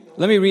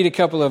Let me read a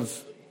couple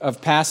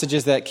of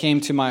passages that came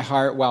to my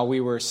heart while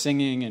we were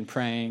singing and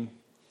praying.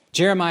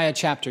 Jeremiah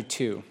chapter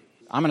 2.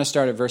 I'm going to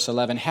start at verse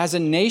 11. Has a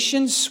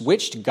nation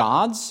switched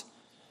gods,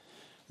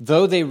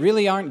 though they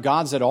really aren't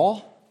gods at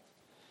all?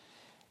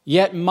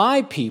 Yet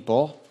my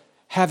people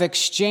have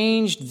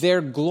exchanged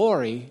their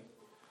glory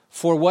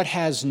for what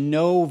has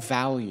no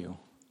value.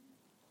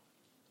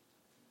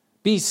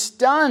 Be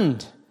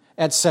stunned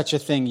at such a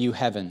thing, you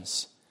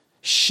heavens.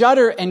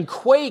 Shudder and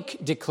quake,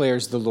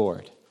 declares the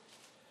Lord.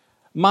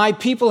 My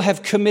people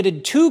have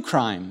committed two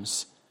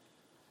crimes.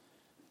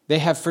 They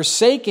have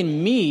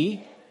forsaken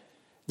me,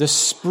 the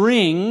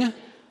spring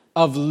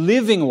of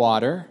living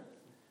water,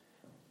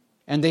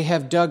 and they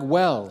have dug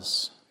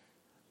wells,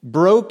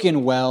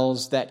 broken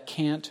wells that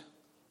can't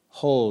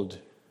hold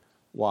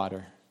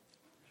water.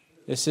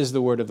 This is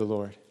the word of the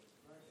Lord.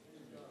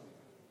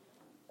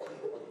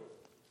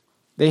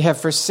 They have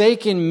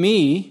forsaken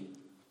me,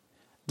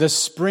 the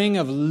spring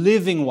of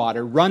living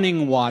water,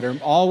 running water,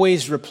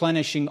 always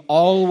replenishing,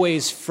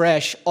 always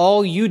fresh.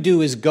 All you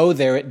do is go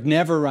there. It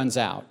never runs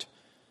out.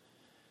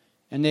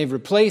 And they've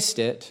replaced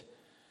it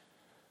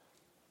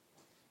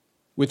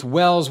with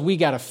wells we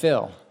got to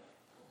fill.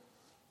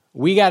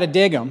 We got to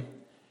dig them,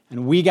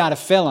 and we got to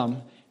fill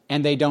them,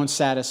 and they don't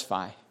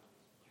satisfy.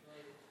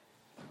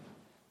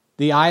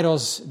 The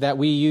idols that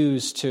we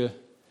use to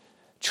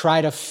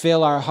try to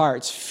fill our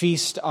hearts,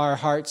 feast our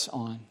hearts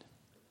on.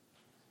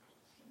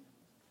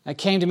 That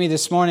came to me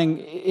this morning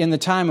in the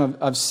time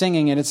of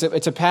singing, and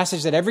it's a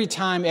passage that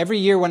every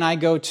year when I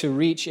go to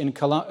Reach in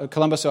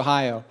Columbus,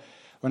 Ohio,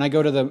 when I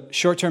go to the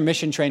short-term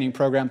mission training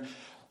program,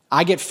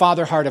 I get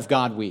Father Heart of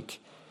God Week.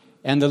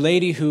 And the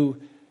lady who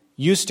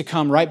used to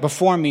come right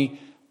before me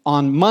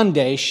on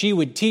Monday, she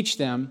would teach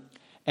them,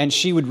 and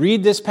she would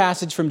read this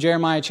passage from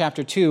Jeremiah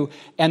chapter 2,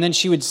 and then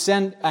she would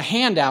send a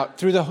handout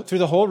through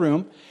the whole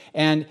room,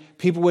 and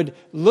people would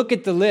look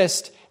at the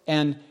list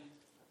and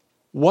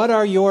what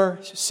are your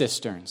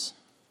cisterns?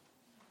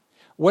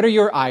 What are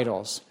your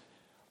idols?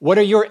 What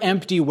are your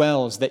empty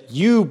wells that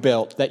you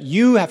built, that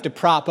you have to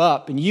prop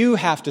up and you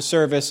have to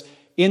service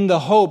in the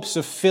hopes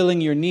of filling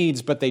your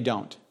needs, but they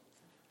don't?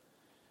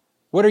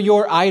 What are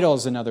your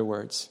idols, in other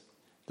words?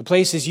 The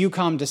places you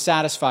come to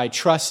satisfy,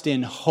 trust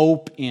in,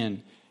 hope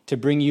in, to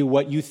bring you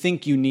what you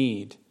think you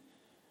need.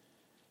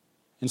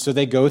 And so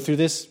they go through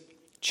this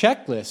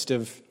checklist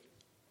of,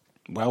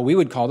 well, we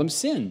would call them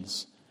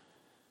sins.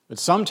 But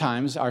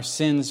sometimes our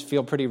sins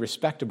feel pretty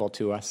respectable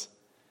to us.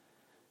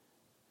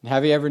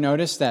 Have you ever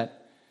noticed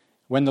that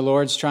when the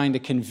Lord's trying to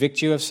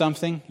convict you of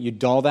something, you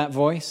dull that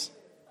voice?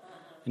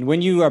 And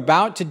when you are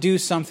about to do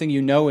something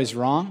you know is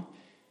wrong,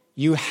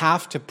 you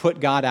have to put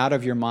God out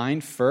of your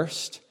mind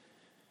first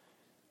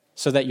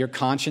so that your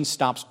conscience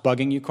stops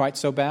bugging you quite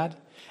so bad.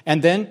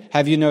 And then,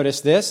 have you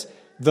noticed this?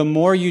 The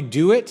more you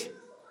do it,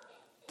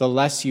 the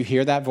less you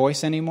hear that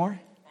voice anymore.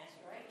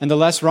 And the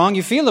less wrong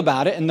you feel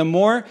about it. And the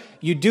more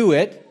you do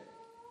it,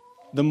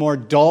 the more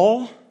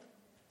dull,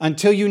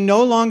 until you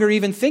no longer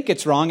even think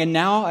it's wrong. And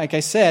now, like I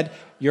said,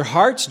 your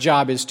heart's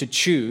job is to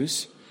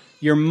choose.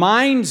 Your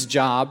mind's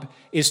job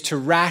is to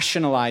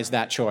rationalize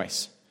that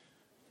choice.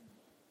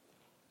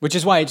 Which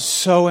is why it's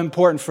so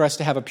important for us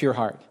to have a pure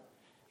heart.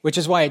 Which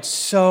is why it's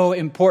so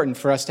important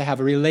for us to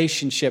have a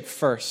relationship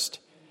first.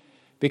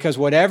 Because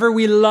whatever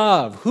we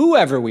love,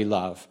 whoever we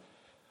love,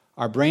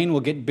 our brain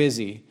will get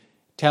busy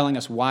telling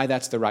us why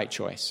that's the right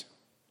choice.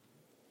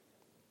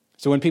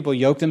 So when people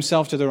yoke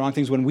themselves to the wrong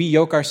things, when we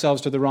yoke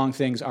ourselves to the wrong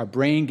things, our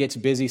brain gets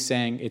busy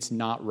saying, it's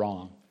not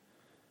wrong.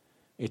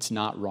 It's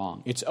not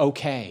wrong. It's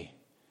okay.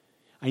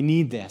 I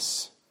need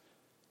this.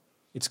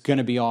 It's going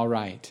to be all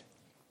right.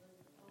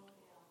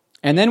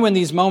 And then when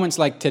these moments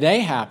like today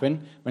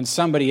happen, when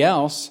somebody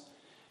else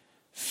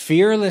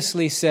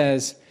fearlessly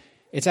says,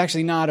 it's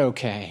actually not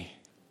okay,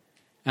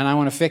 and I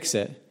want to fix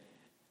it,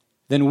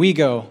 then we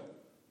go,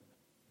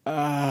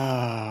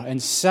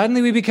 and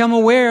suddenly we become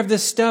aware of the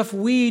stuff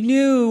we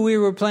knew we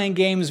were playing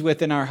games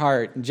with in our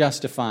heart and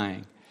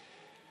justifying.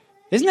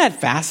 Isn't that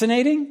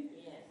fascinating?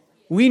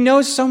 We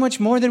know so much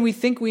more than we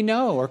think we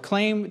know or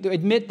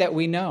admit that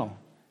we know.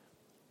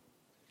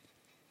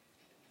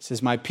 It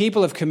says, my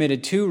people have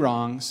committed two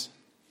wrongs.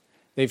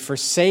 They've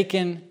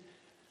forsaken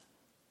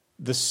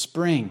the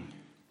spring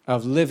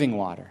of living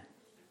water.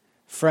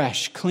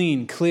 Fresh,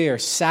 clean, clear,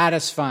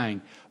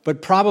 satisfying,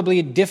 but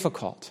probably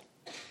difficult.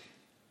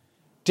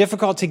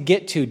 Difficult to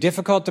get to,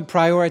 difficult to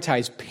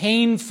prioritize,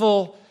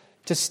 painful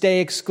to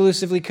stay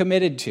exclusively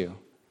committed to.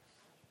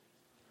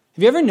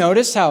 Have you ever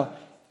noticed how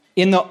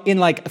in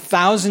like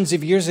thousands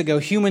of years ago,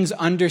 humans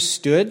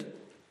understood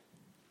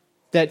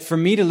that for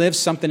me to live,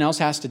 something else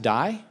has to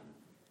die?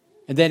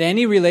 And that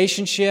any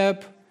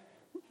relationship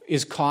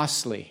is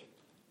costly.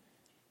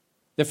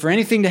 That for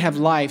anything to have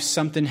life,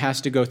 something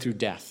has to go through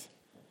death.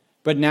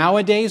 But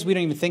nowadays, we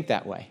don't even think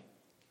that way.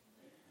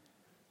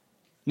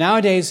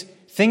 Nowadays,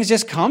 things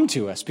just come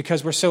to us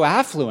because we're so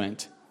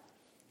affluent.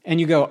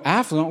 And you go,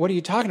 affluent? What are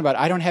you talking about?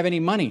 I don't have any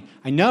money.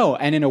 I know.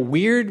 And in a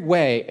weird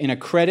way, in a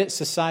credit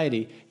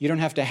society, you don't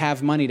have to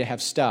have money to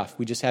have stuff.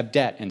 We just have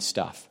debt and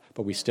stuff.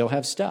 But we still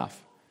have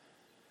stuff.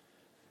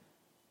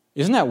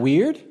 Isn't that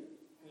weird?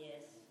 Yes.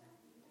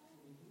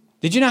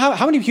 Did you know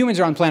how many humans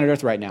are on planet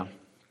Earth right now?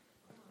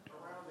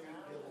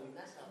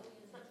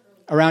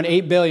 Around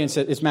 8 billion.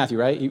 It's Matthew,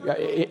 right?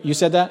 You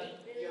said that?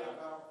 Yeah,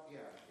 about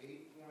 8.2 billion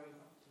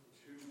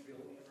or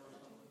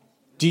something.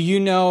 Do you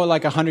know,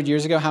 like 100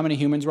 years ago, how many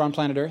humans were on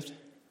planet Earth?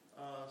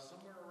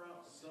 Somewhere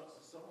around,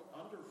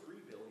 under 3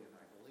 billion,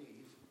 I believe.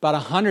 About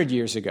 100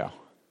 years ago.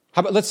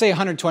 How about, let's say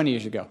 120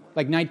 years ago,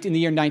 like in the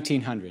year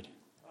 1900.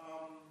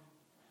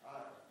 I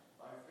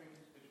think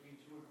it's between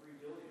 2 and 3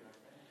 billion,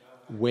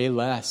 I think. Way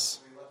less.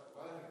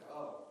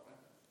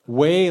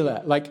 Way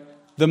less. Like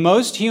the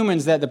most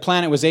humans that the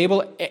planet was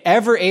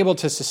ever able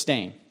to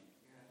sustain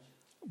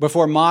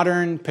before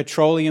modern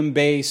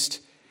petroleum-based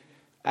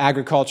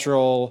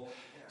agricultural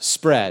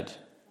spread,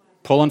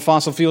 pulling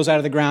fossil fuels out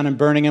of the ground and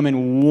burning them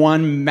in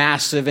one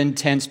massive,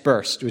 intense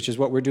burst, which is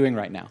what we're doing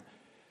right now.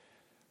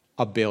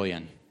 1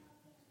 billion.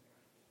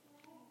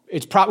 We're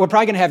probably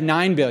going to have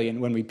 9 billion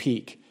when we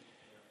peak.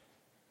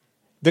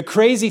 The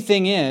crazy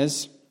thing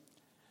is,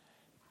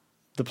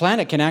 the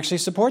planet can actually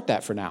support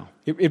that for now.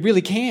 It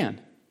really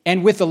can.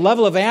 And with the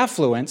level of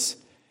affluence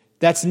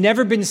that's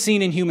never been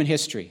seen in human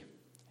history.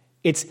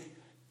 It's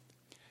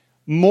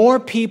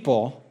more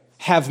people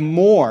have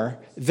more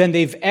than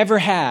they've ever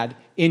had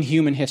in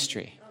human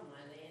history.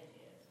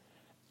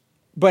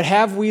 But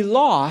have we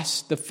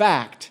lost the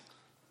fact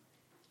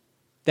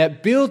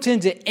that built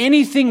into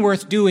anything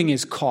worth doing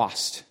is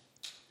cost?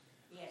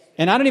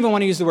 And I don't even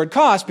want to use the word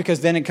cost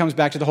because then it comes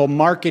back to the whole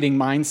marketing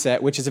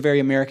mindset, which is a very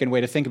American way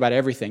to think about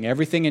everything.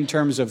 Everything in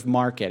terms of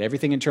market,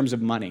 everything in terms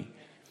of money.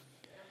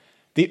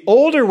 The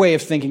older way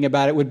of thinking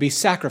about it would be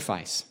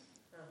sacrifice.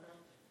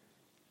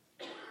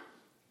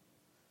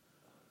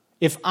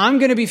 If I'm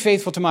going to be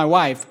faithful to my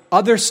wife,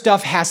 other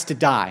stuff has to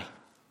die.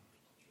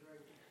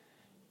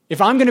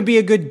 If I'm going to be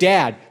a good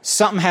dad,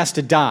 something has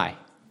to die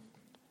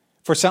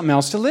for something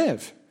else to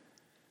live.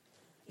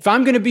 If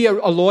I'm going to be a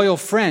loyal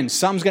friend,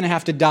 something's going to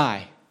have to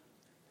die.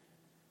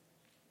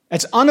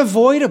 It's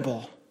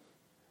unavoidable.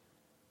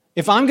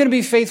 If I'm going to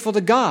be faithful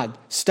to God,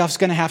 stuff's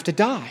going to have to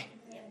die.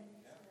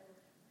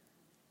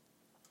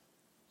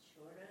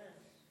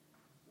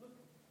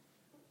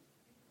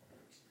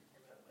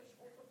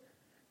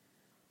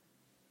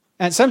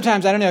 And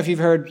sometimes, I don't know if you've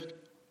heard,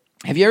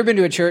 have you ever been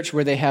to a church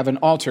where they have an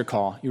altar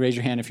call? You raise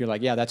your hand if you're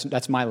like, yeah,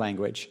 that's my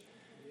language.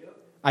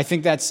 I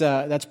think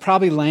that's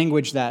probably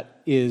language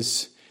that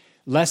is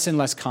less and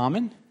less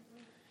common.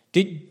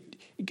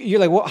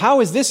 You're like, well,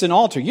 how is this an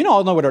altar? You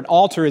all know what an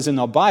altar is in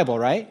the Bible,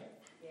 right?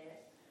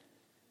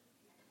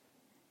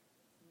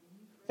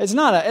 It's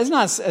not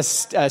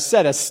a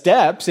set of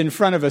steps in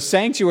front of a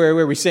sanctuary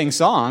where we sing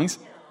songs.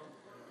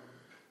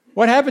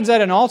 What happens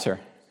at an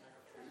altar?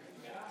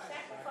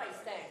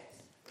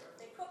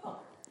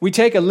 We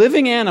take a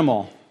living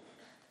animal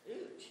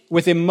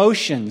with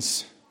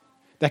emotions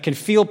that can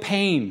feel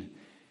pain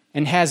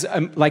and has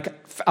like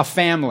a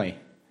family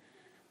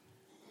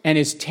and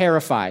is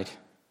terrified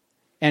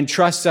and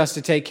trusts us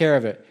to take care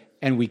of it,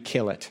 and we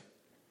kill it.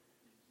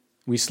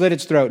 We slit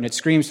its throat and it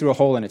screams through a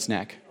hole in its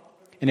neck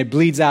and it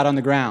bleeds out on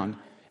the ground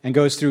and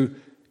goes through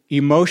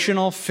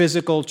emotional,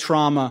 physical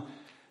trauma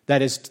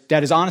that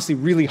is honestly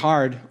really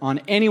hard on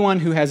anyone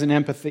who has an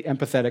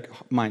empathetic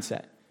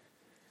mindset.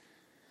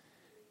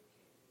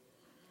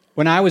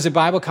 When I was at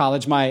Bible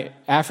college, my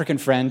African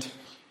friend,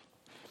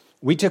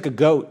 we took a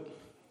goat,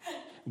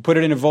 put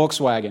it in a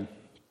Volkswagen,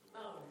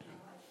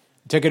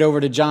 took it over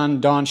to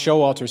Don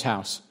Showalter's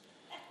house.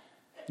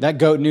 That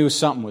goat knew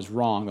something was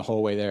wrong the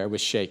whole way there. It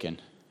was shaking.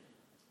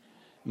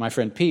 My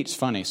friend Pete's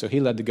funny, so he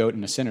led the goat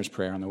in a sinner's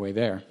prayer on the way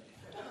there.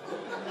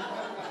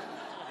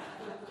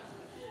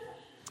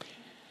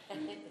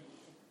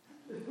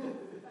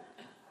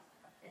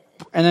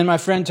 And then my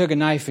friend took a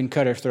knife and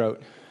cut her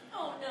throat.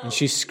 Oh, no. And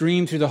she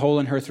screamed through the hole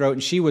in her throat,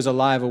 and she was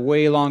alive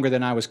way longer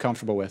than I was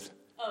comfortable with.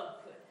 Oh,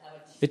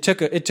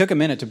 good. It took a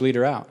minute to bleed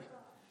her out.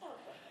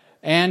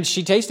 And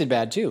she tasted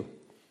bad, too.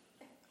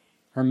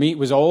 Her meat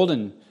was old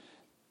and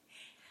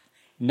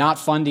not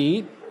fun to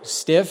eat,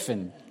 stiff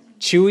and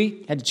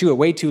chewy. Had to chew it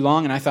way too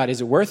long, and I thought,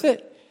 is it worth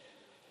it?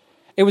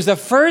 It was the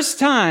first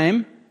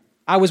time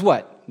I was,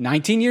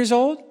 19 years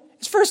old?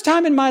 It's the first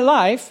time in my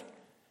life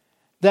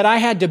that I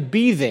had to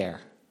be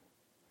there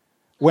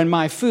when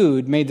my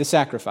food made the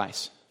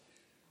sacrifice.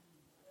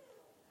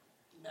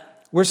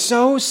 We're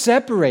so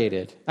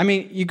separated. I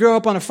mean, you grow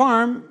up on a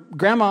farm,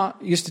 Grandma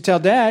used to tell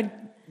Dad,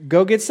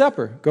 go get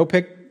supper. Go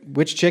pick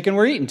which chicken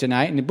we're eating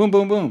tonight, and boom,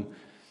 boom, boom.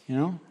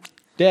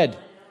 Dead.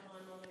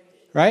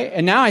 Right?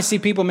 And now I see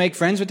people make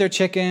friends with their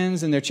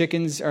chickens, and their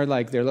chickens are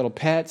like their little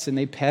pets, and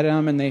they pet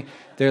them, and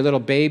they're little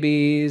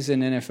babies,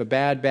 and then if a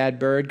bad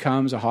bird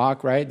comes, a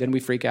hawk, right, then we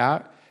freak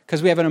out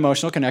because we have an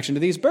emotional connection to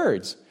these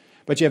birds.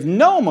 But you have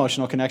no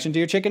emotional connection to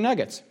your chicken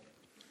nuggets.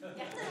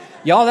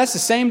 Y'all, that's the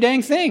same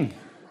dang thing.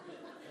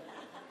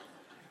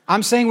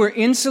 I'm saying we're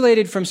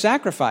insulated from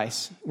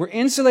sacrifice. We're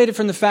insulated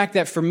from the fact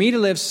that for me to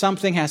live,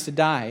 something has to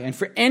die. And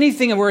for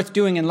anything worth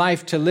doing in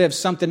life to live,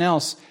 something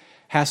else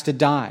has to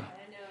die.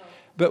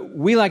 But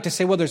we like to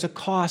say, well, there's a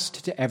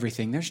cost to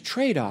everything. There's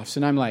trade-offs.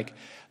 And I'm like,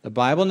 the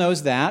Bible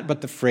knows that,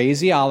 but the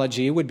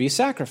phraseology would be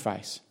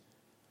sacrifice.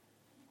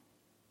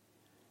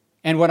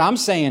 And what I'm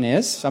saying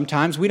is,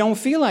 sometimes we don't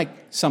feel like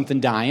something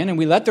dying, and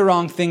we let the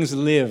wrong things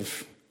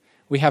live.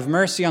 We have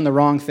mercy on the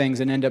wrong things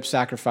and end up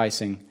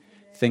sacrificing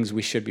things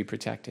we should be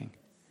protecting.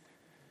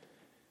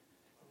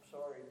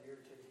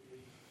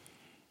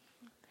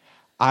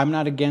 I'm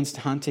not against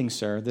hunting,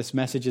 sir. This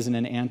message isn't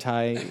an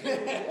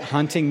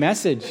anti-hunting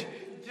message.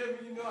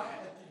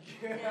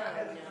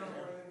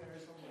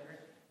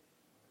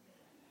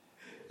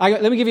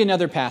 Let me give you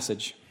another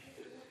passage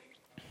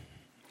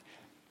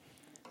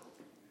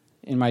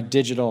in my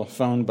digital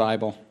phone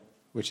Bible,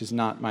 which is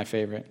not my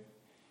favorite.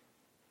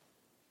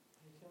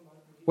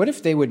 What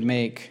if they would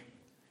make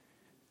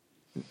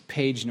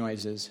page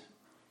noises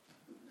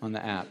on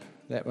the app?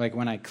 That, like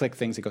when I click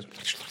things, it goes...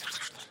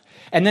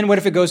 And then what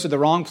if it goes to the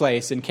wrong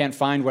place and can't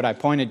find what I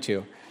pointed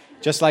to?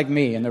 Just like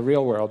me in the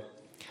real world.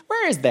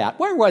 Where is that?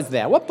 Where was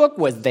that? What book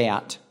was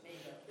that?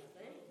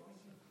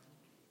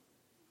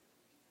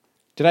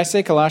 Did I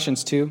say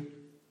Colossians 2?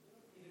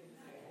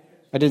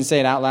 I didn't say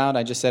it out loud.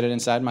 I just said it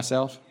inside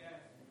myself.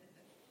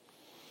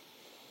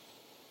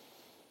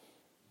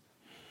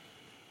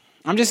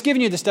 I'm just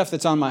giving you the stuff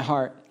that's on my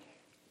heart.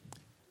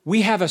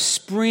 We have a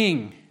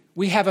spring.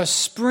 We have a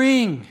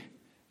spring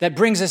that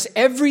brings us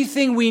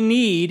everything we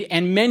need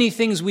and many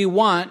things we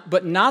want,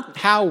 but not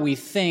how we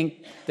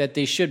think that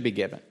they should be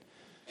given.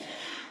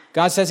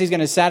 God says He's going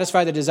to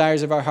satisfy the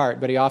desires of our heart,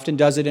 but He often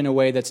does it in a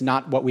way that's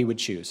not what we would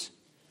choose.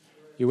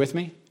 You with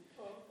me?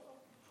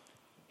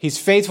 He's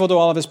faithful to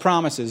all of His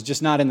promises,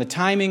 just not in the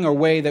timing or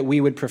way that we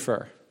would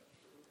prefer.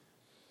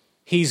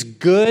 He's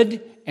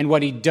good, and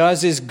what He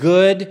does is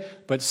good,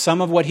 but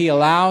some of what He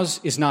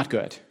allows is not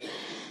good.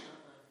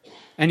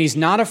 And He's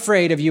not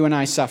afraid of you and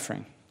I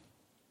suffering.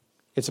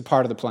 It's a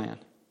part of the plan.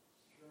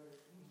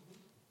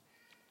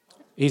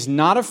 He's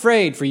not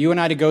afraid for you and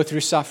I to go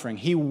through suffering.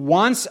 He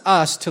wants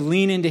us to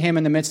lean into Him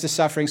in the midst of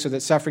suffering so that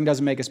suffering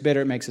doesn't make us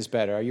bitter, it makes us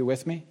better. Are you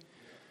with me?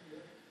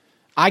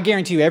 I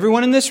guarantee you,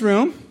 everyone in this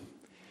room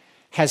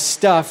has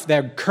stuff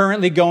they're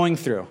currently going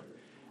through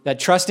that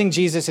trusting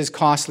Jesus is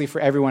costly for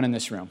everyone in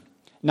this room.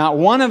 Not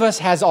one of us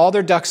has all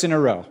their ducks in a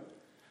row.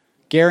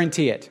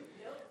 Guarantee it.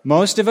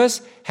 Most of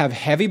us have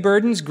heavy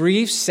burdens,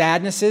 griefs,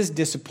 sadnesses,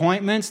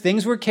 disappointments,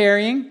 things we're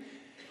carrying,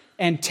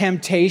 and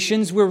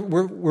temptations we're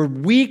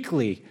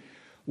weekly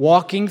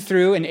walking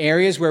through in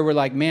areas where we're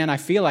like, man, I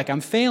feel like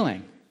I'm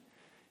failing.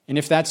 And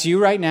if that's you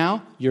right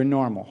now, you're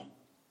normal.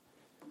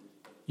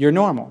 You're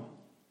normal.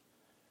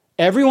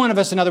 Every one of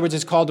us, in other words,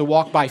 is called to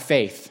walk by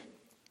faith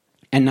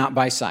and not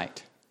by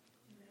sight.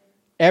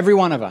 Every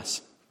one of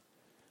us.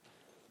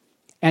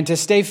 And to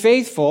stay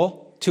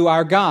faithful to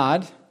our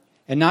God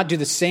and not do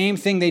the same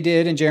thing they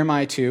did in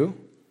Jeremiah 2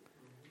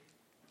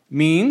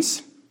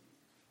 means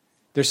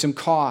there's some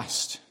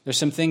cost. There's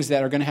some things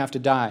that are going to have to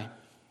die.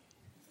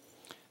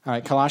 All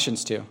right,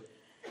 Colossians 2.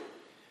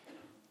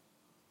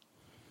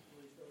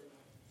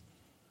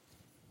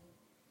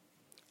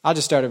 I'll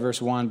just start at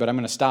verse 1, but I'm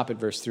going to stop at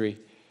verse 3.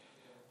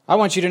 I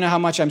want you to know how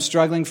much I'm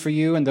struggling for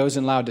you and those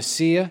in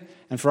Laodicea,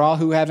 and for all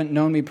who haven't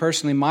known me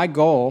personally. My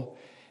goal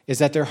is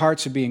that their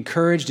hearts would be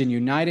encouraged and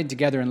united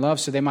together in love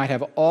so they might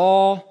have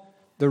all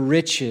the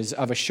riches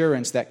of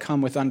assurance that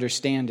come with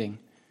understanding,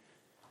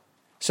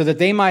 so that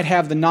they might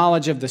have the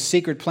knowledge of the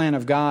secret plan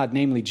of God,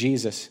 namely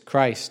Jesus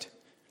Christ.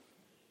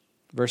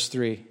 Verse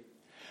 3.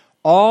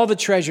 All the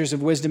treasures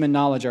of wisdom and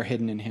knowledge are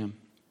hidden in Him.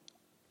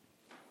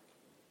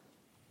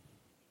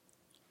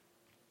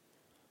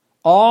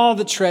 All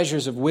the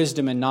treasures of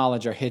wisdom and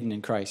knowledge are hidden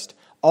in Christ.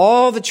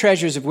 All the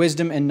treasures of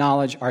wisdom and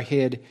knowledge are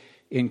hid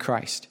in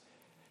Christ.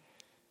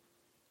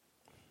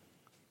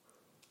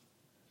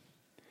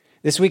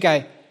 This week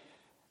I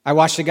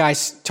watched a guy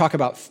talk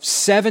about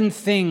 7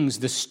 things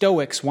the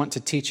Stoics want to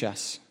teach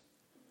us.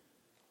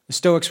 The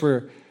Stoics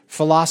were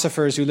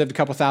philosophers who lived a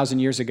couple thousand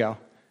years ago.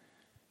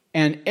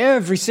 And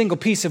every single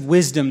piece of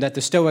wisdom that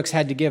the Stoics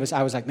had to give us,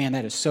 I was like, man,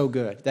 that is so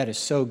good. That is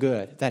so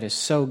good. That is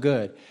so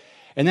good.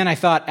 And then I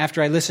thought,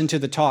 after I listened to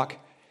the talk,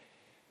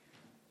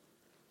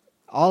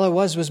 all it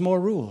was more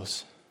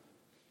rules.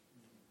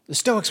 The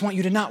Stoics want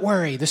you to not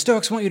worry. The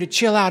Stoics want you to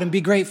chill out and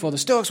be grateful. The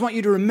Stoics want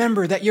you to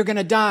remember that you're going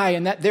to die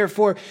and that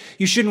therefore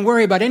you shouldn't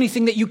worry about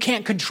anything that you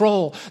can't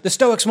control. The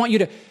Stoics want you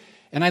to...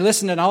 And I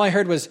listened and all I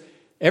heard was,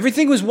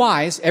 everything was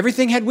wise,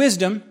 everything had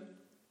wisdom,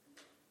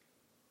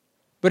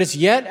 but it's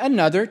yet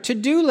another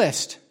to-do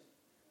list.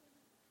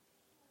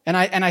 And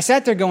I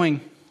sat there going,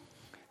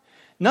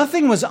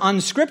 nothing was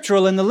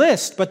unscriptural in the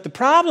list, but the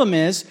problem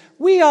is,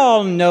 we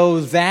all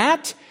know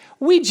that.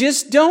 We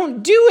just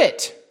don't do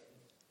it.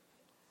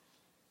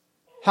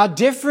 How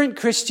different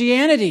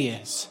Christianity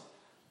is.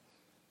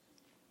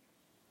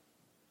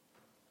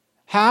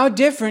 How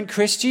different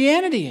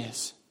Christianity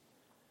is.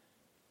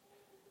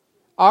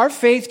 Our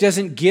faith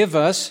doesn't give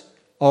us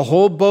a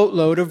whole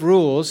boatload of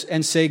rules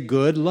and say,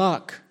 good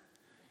luck.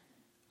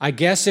 I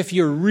guess if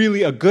you're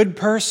really a good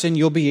person,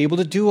 you'll be able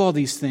to do all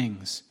these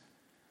things.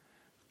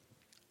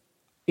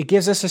 It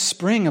gives us a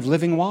spring of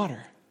living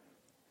water.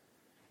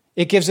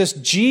 It gives us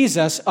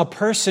Jesus, a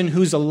person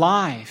who's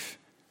alive.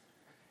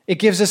 It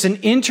gives us an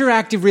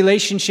interactive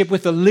relationship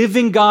with a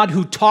living God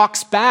who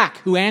talks back,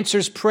 who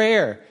answers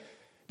prayer,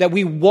 that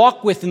we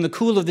walk with in the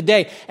cool of the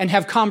day and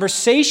have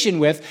conversation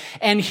with,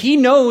 and He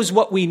knows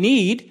what we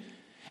need.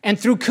 And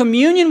through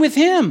communion with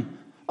Him,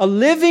 a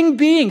living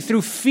being,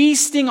 through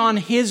feasting on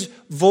His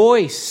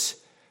voice,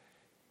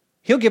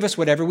 He'll give us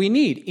whatever we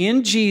need.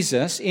 In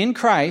Jesus, in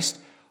Christ,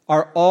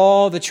 are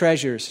all the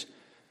treasures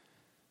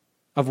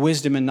of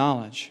wisdom and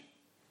knowledge.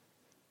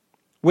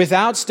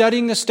 Without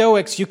studying the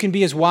Stoics, you can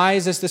be as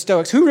wise as the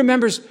Stoics. Who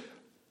remembers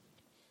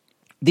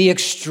the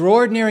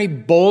extraordinary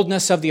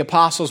boldness of the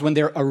apostles when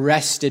they're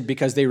arrested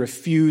because they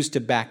refuse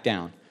to back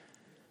down?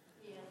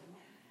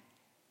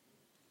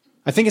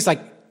 I think it's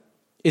like,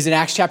 is it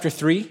Acts chapter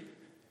 3?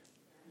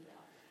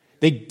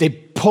 They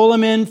pull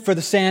them in for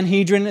the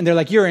Sanhedrin and they're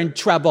like, you're in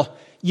trouble.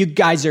 You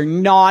guys are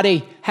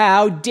naughty.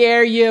 How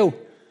dare you?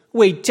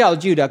 We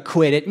told you to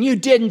quit it and you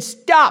didn't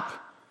stop.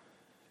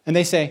 And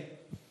they say,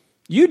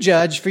 you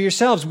judge for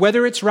yourselves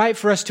whether it's right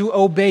for us to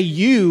obey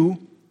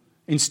you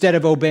instead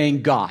of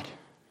obeying God.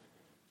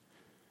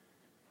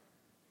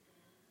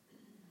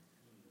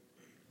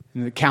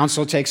 And the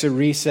council takes a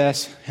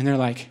recess and they're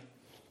like,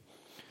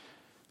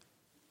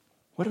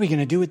 what are we going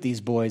to do with these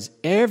boys?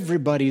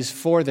 Everybody's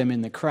for them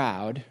in the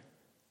crowd.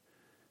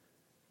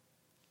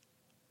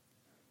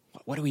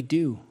 What do we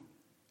do?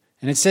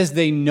 And it says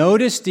they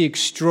noticed the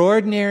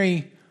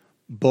extraordinary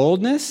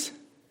boldness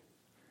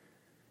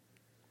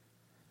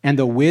and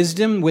the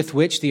wisdom with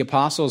which the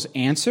apostles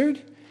answered.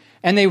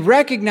 And they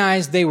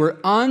recognized they were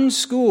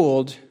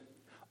unschooled,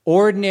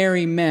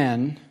 ordinary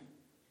men.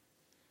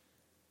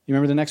 You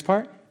remember the next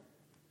part?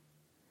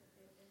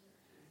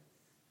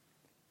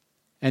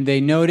 And they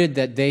noted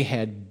that they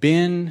had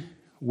been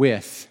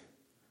with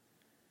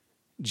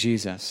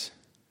Jesus.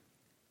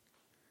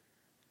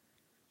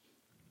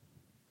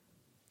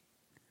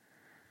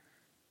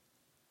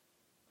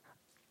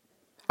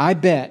 I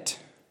bet,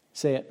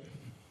 say it.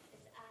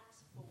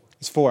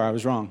 It's 4, I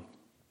was wrong.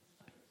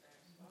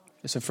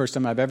 It's the first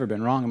time I've ever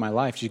been wrong in my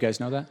life. Did you guys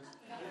know that?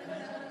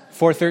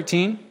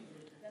 4:13.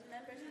 The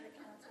members of the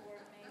council were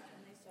amazed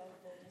when they saw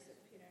the boldness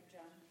of Peter and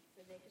John,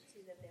 for they could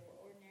see that they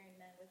were ordinary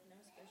men with no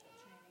special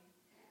training.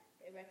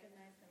 They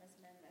recognized them as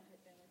men that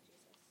had been with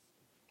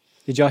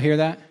Jesus. Did y'all hear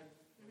that?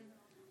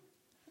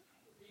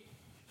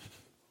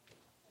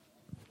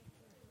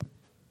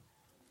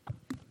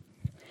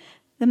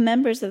 The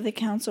members of the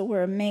council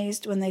were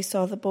amazed when they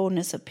saw the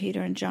boldness of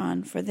Peter and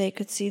John, for they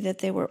could see that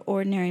they were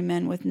ordinary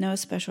men with no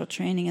special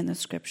training in the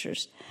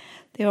Scriptures.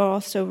 They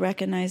also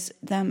recognized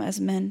them as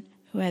men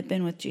who had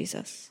been with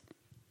Jesus.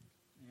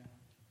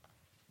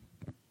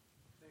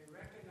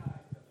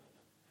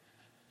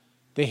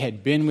 They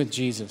had been with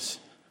Jesus.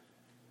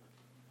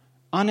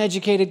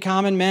 Uneducated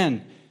common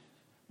men.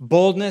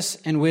 Boldness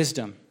and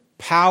wisdom.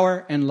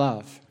 Power and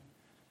love.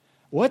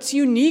 What's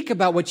unique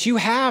about what you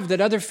have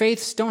that other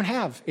faiths don't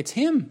have? It's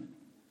Him.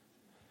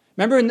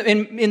 Remember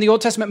in the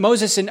Old Testament,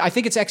 Moses, and I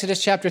think it's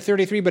Exodus chapter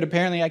 33, but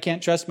apparently I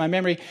can't trust my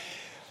memory.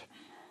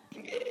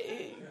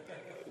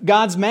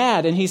 God's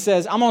mad, and He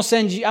says, I'm going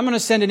to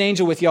send an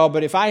angel with y'all,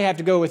 but if I have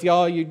to go with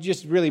y'all, you're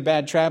just really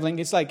bad traveling.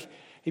 It's like,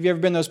 have you ever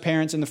been those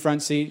parents in the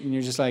front seat, and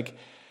you're just like,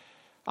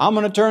 I'm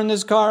going to turn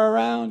this car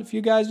around if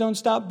you guys don't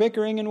stop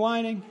bickering and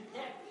whining?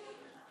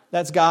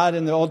 That's God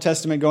in the Old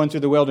Testament going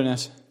through the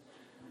wilderness.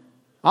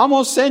 I'm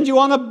going to send you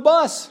on a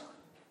bus.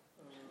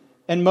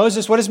 And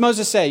Moses, what does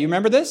Moses say? You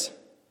remember this?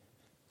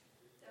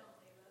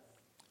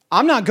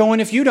 I'm not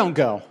going if you don't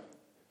go.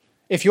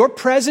 If your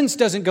presence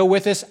doesn't go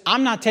with us,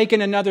 I'm not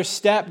taking another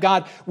step.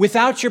 God,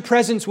 without your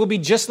presence, we'll be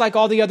just like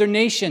all the other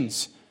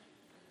nations.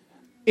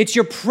 It's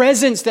your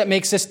presence that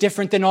makes us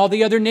different than all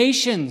the other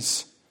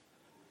nations.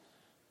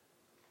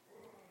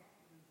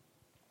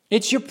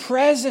 It's your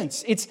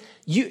presence. It's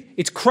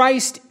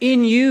Christ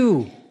in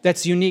you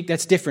that's unique,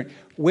 that's different.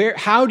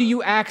 How do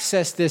you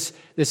access this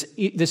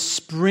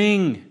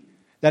spring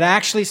that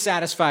actually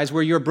satisfies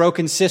where your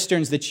broken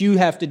cisterns that you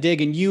have to dig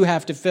and you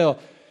have to fill?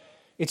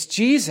 It's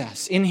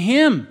Jesus. In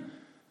Him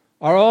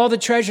are all the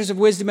treasures of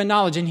wisdom and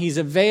knowledge, and He's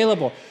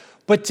available.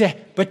 But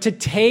to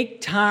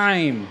take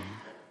time,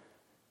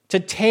 to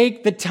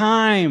take the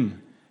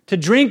time to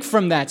drink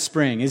from that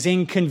spring is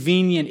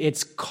inconvenient.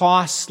 It's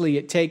costly.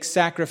 It takes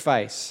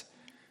sacrifice.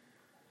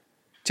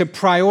 To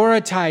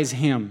prioritize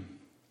Him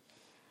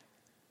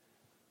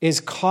is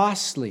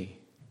costly.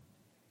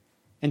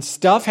 And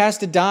stuff has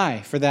to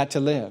die for that to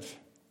live.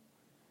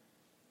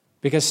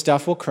 Because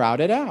stuff will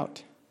crowd it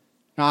out.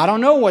 Now, I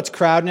don't know what's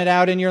crowding it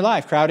out in your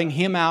life, crowding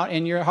Him out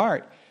in your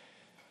heart.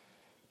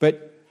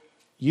 But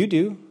you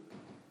do,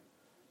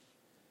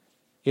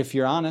 if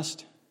you're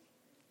honest.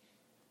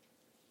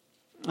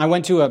 I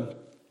went to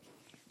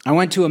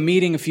a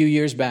meeting a few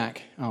years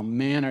back. Oh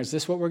man, is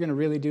this what we're going to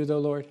really do though,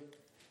 Lord?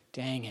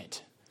 Dang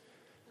it.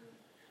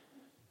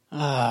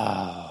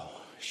 Oh,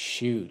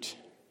 shoot.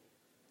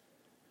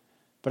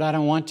 But I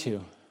don't want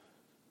to.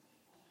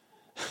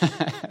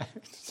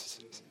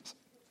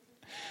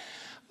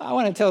 I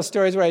want to tell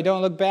stories where I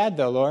don't look bad,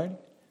 though, Lord.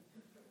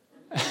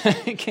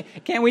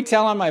 Can't we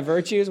tell on my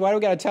virtues? Why do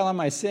we got to tell on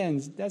my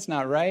sins? That's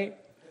not right.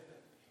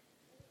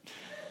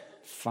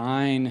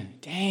 Fine.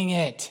 Dang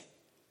it.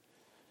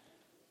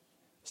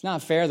 It's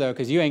not fair, though,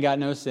 because you ain't got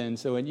no sin.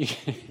 So when you...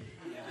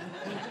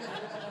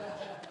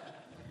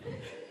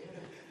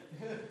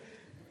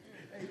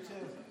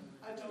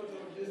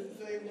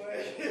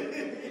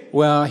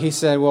 Well, he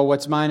said, well,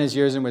 what's mine is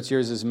yours and what's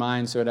yours is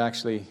mine. So it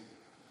actually...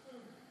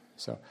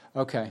 So,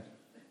 okay.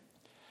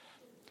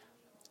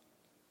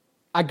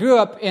 I grew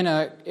up in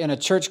a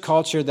church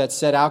culture that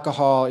said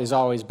alcohol is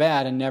always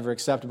bad and never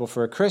acceptable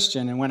for a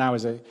Christian. And when I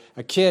was a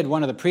kid,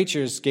 one of the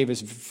preachers gave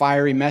us a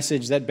fiery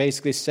message that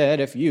basically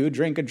said, if you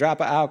drink a drop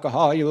of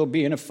alcohol, you will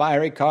be in a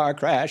fiery car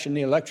crash and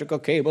the electrical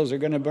cables are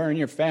going to burn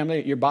your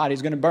family, your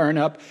body's going to burn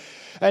up,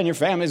 and your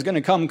family's going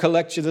to come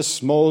collect you the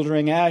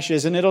smoldering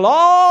ashes, and it'll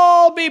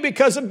all be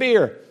because of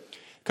beer.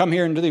 Come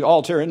here into the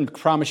altar and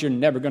promise you're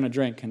never going to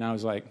drink. And I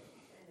was like...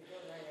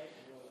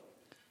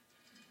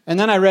 And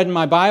then I read in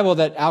my Bible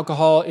that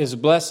alcohol is a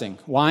blessing.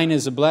 Wine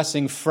is a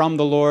blessing from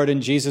the Lord,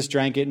 and Jesus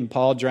drank it, and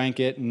Paul drank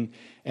it.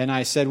 And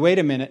I said, wait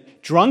a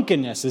minute,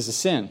 drunkenness is a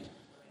sin.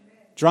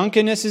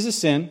 Drunkenness is a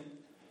sin.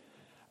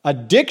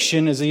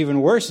 Addiction is an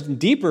even worse,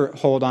 deeper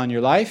hold on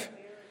your life.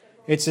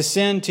 It's a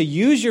sin to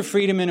use your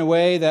freedom in a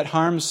way that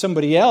harms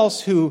somebody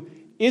else who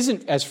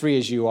isn't as free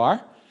as you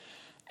are.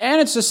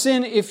 And it's a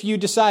sin if you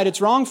decide it's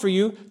wrong for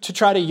you to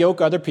try to yoke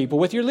other people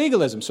with your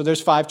legalism. So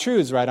there's 5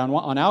 truths, right,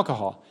 on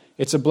alcohol.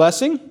 It's a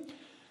blessing.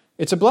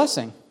 It's a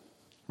blessing,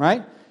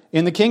 right?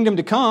 In the kingdom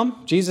to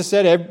come, Jesus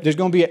said there's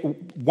going to be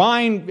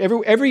wine.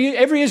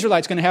 Every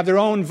Israelite's going to have their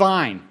own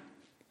vine.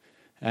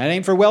 That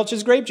ain't for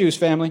Welch's grape juice,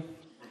 family.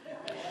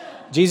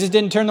 Jesus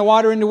didn't turn the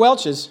water into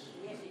Welch's.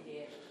 Yes, he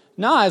did.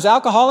 No, it's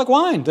alcoholic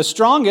wine, the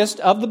strongest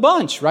of the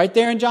bunch, right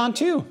there in John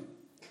 2.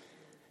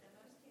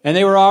 And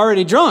they were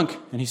already drunk,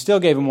 and he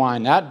still gave them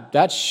wine.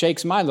 That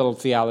shakes my little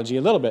theology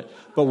a little bit.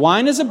 But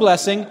wine is a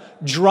blessing.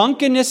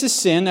 Drunkenness is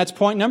sin. That's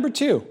point number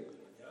 2.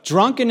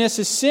 Drunkenness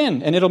is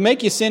sin, and it'll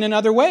make you sin in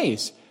other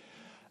ways.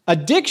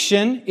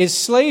 Addiction is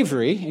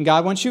slavery, and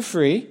God wants you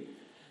free.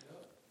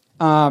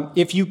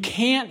 If you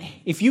can't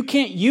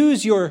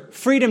use your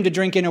freedom to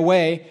drink in a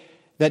way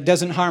that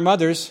doesn't harm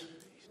others,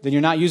 then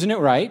you're not using it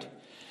right.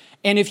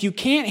 And if you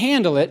can't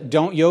handle it,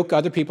 don't yoke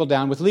other people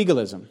down with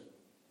legalism.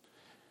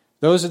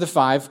 Those are the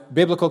 5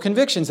 biblical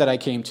convictions that I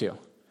came to.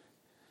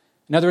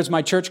 In other words,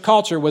 my church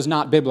culture was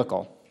not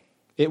biblical.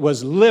 It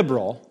was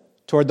liberal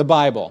toward the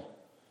Bible,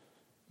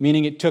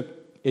 meaning it took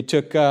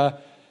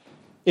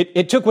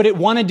what it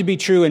wanted to be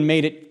true and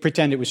made it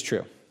pretend it was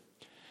true.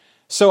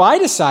 So I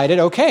decided,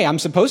 okay, I'm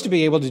supposed to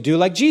be able to do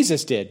like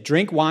Jesus did,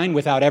 drink wine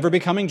without ever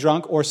becoming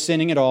drunk or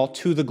sinning at all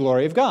to the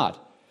glory of God.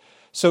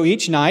 So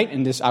each night,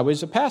 and I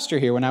was a pastor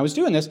here when I was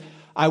doing this,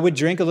 I would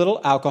drink a little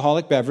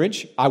alcoholic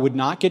beverage. I would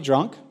not get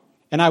drunk.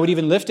 And I would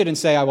even lift it and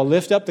say, I will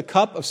lift up the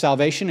cup of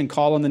salvation and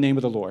call on the name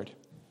of the Lord.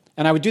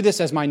 And I would do this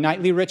as my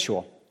nightly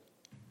ritual.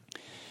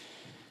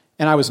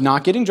 And I was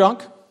not getting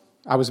drunk.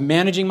 I was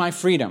managing my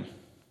freedom.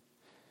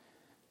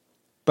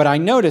 But I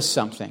noticed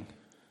something.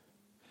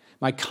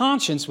 My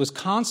conscience was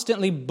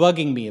constantly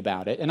bugging me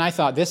about it. And I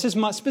thought, this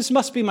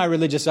must be my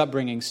religious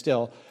upbringing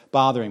still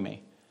bothering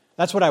me.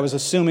 That's what I was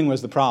assuming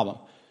was the problem.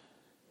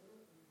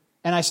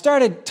 And I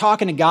started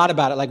talking to God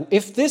about it. Like,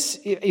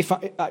 if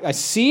I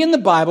see in the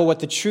Bible what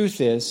the truth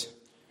is,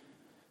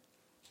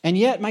 and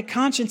yet my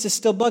conscience is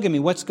still bugging me,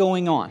 what's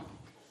going on?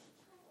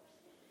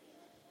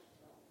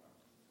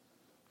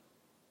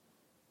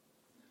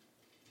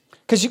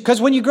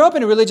 Because when you grow up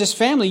in a religious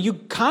family, you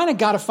kind of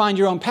got to find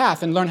your own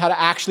path and learn how to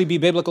actually be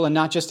biblical and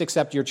not just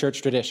accept your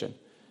church tradition.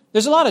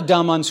 There's a lot of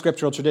dumb,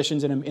 unscriptural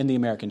traditions in the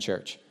American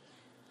church.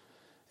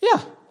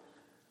 Yeah.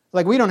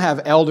 Like, we don't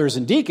have elders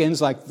and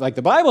deacons like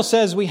the Bible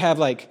says we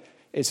have.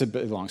 It's a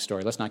long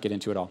story. Let's not get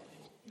into it all.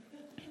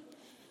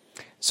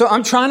 So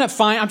I'm trying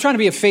to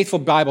be a faithful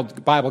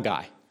Bible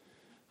guy.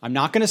 I'm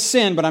not going to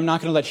sin, but I'm not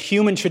going to let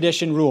human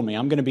tradition rule me.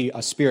 I'm going to be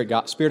a Spirit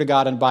of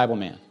God and Bible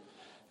man.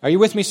 Are you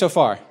with me so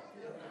far?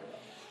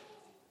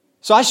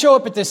 So I show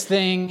up at this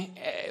thing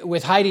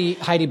with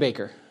Heidi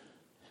Baker,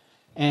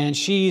 and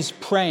she's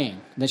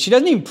praying. She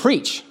doesn't even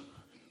preach.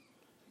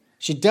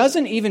 She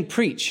doesn't even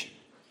preach.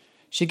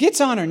 She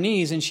gets on her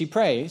knees and she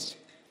prays,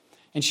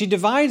 and she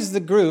divides the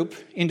group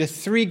into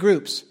 3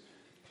 groups.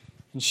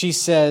 And she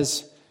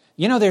says,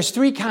 there's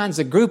 3 kinds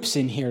of groups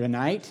in here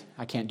tonight.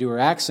 I can't do her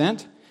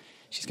accent.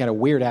 She's got a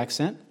weird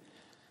accent.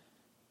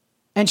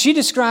 And she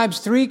describes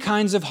 3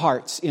 kinds of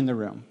hearts in the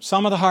room.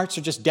 Some of the hearts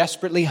are just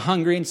desperately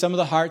hungry, and some of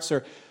the hearts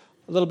are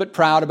a little bit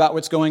proud about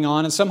what's going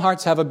on, and some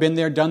hearts have a been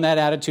there, done that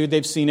attitude.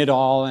 They've seen it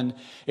all, and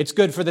it's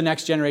good for the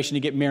next generation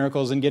to get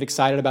miracles and get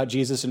excited about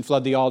Jesus and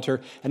flood the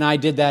altar. And I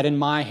did that in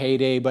my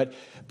heyday, but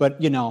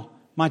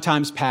my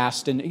time's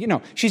passed.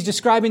 And, she's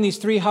describing these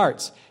 3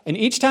 hearts. And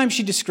each time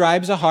she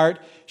describes a heart,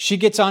 she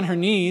gets on her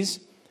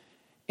knees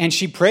and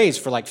she prays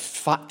for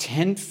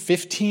 10,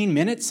 15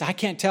 minutes. I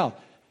can't tell.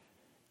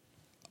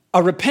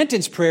 A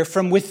repentance prayer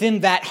from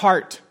within that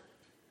heart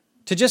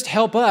to just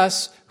help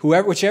us,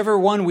 whichever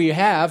one we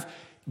have,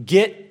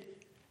 get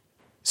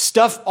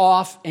stuff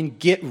off and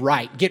get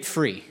right, get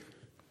free.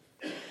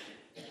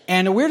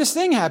 And the weirdest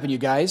thing happened, you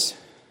guys.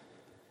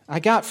 I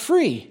got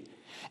free.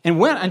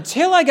 And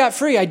until I got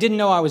free, I didn't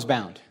know I was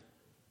bound.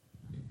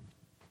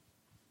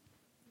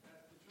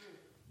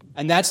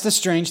 And that's the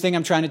strange thing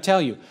I'm trying to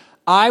tell you.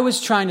 I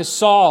was trying to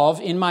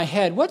solve in my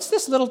head, what's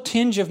this little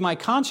tinge of my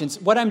conscience?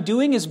 What I'm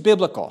doing is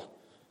biblical.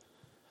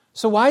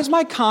 So why is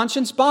my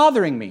conscience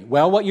bothering me?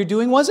 Well, what you're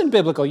doing wasn't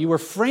biblical. You were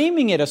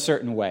framing it a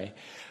certain way.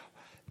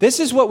 This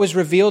is what was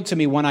revealed to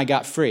me when I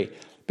got free.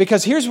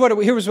 Because here's what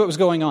was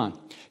going on.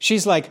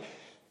 She's like,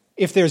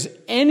 if there's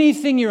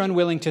anything you're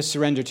unwilling to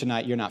surrender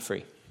tonight, you're not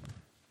free.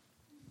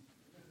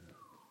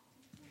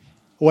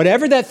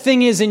 Whatever that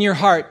thing is in your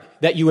heart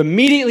that you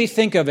immediately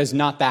think of as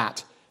not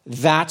that,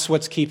 that's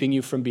what's keeping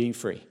you from being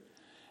free.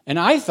 And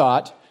I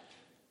thought,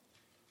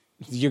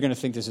 you're going to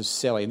think this is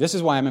silly. This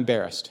is why I'm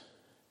embarrassed.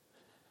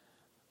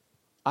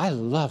 I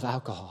love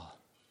alcohol.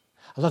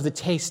 I love the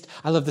taste.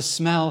 I love the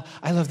smell.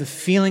 I love the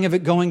feeling of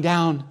it going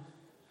down.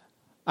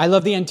 I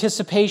love the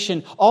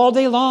anticipation. All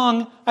day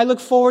long, I look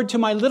forward to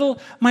my little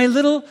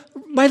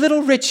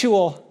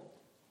ritual.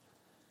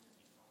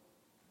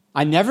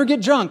 I never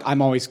get drunk.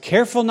 I'm always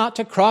careful not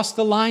to cross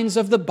the lines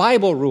of the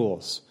Bible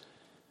rules.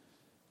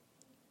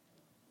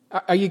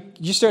 Are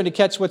you starting to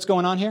catch what's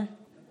going on here?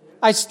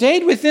 I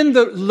stayed within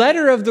the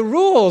letter of the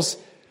rules,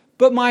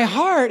 but my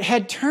heart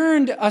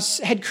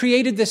had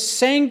created this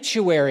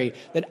sanctuary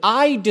that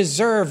I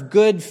deserve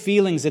good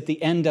feelings at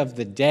the end of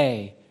the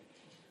day.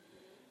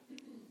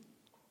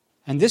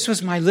 And this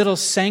was my little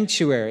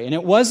sanctuary. And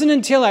it wasn't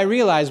until I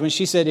realized when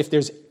she said, if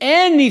there's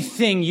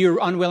anything you're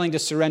unwilling to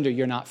surrender,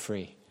 you're not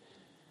free.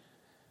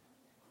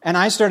 And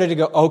I started to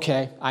go,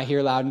 okay, I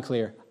hear loud and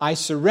clear. I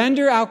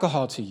surrender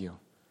alcohol to you.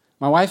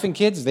 My wife and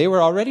kids, they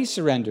were already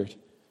surrendered.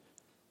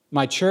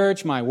 My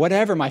church, my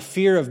whatever, my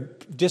fear of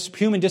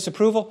human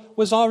disapproval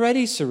was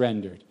already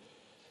surrendered,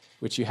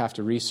 which you have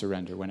to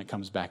resurrender when it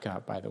comes back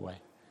up, by the way.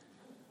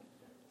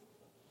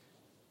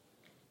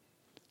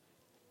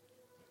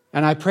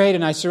 And I prayed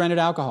and I surrendered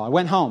alcohol. I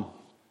went home.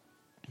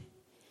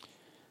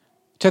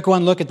 Took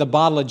one look at the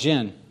bottle of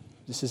gin.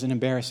 This is an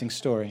embarrassing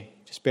story.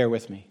 Just bear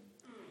with me.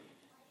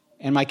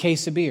 And my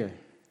case of beer.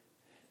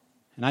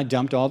 And I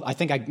dumped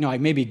I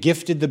maybe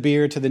gifted the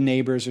beer to the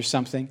neighbors or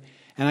something.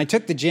 And I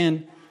took the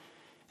gin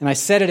and I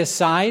set it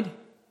aside.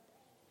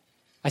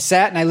 I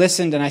sat and I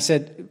listened and I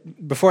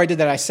said, before I did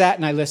that, I sat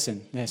and I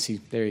listened. Yeah, see,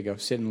 there you go,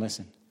 sit and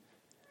listen.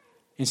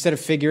 Instead of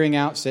figuring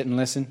out, sit and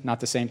listen, not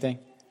the same thing.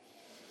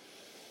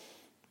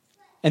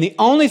 And the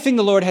only thing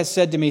the Lord has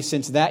said to me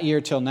since that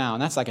year till now,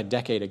 and that's like a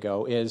decade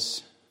ago,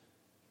 is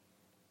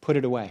put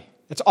it away.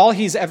 That's all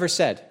he's ever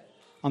said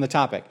on the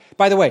topic.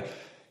 By the way,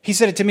 he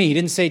said it to me. He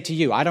didn't say it to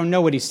you. I don't know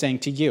what he's saying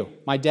to you.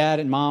 My dad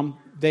and mom,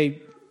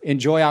 they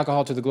enjoy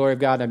alcohol to the glory of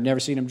God. I've never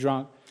seen them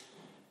drunk.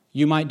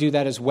 You might do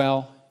that as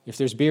well. If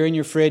there's beer in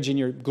your fridge and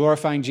you're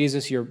glorifying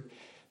Jesus, you're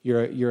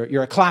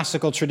a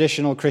classical,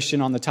 traditional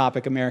Christian on the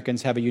topic.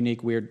 Americans have a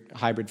unique, weird,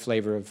 hybrid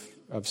flavor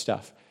of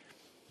stuff.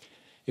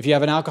 If you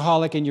have an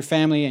alcoholic in your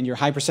family and you're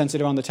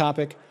hypersensitive on the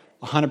topic,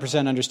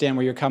 100% understand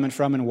where you're coming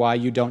from and why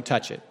you don't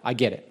touch it. I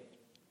get it.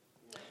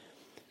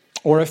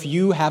 Or if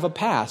you have a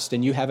past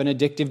and you have an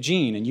addictive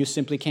gene and you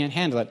simply can't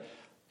handle it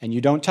and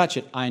you don't touch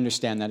it, I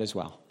understand that as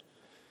well.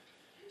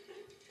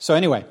 So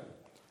anyway,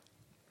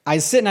 I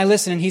sit and I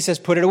listen and he says,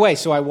 put it away.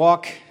 So I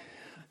walk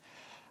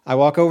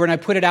over and I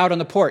put it out on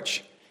the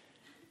porch.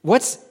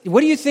 What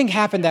do you think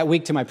happened that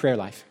week to my prayer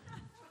life?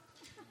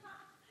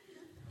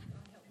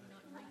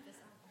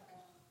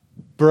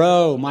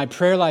 Bro, my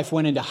prayer life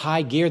went into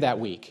high gear that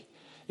week.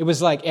 It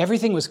was like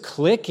everything was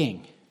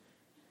clicking.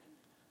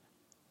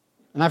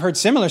 And I've heard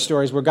similar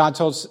stories where God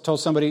told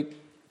somebody,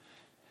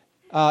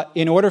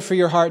 in order for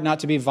your heart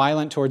not to be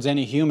violent towards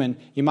any human,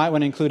 you might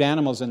want to include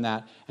animals in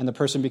that. And the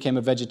person became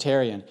a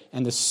vegetarian.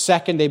 And the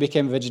second they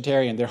became a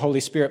vegetarian, their Holy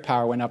Spirit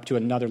power went up to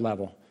another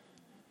level.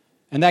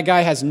 And that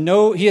guy has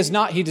no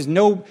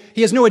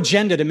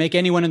agenda to make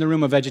anyone in the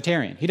room a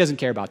vegetarian. He doesn't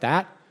care about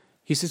that.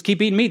 He says,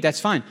 keep eating meat,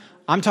 that's fine.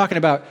 I'm talking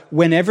about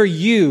whenever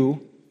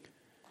you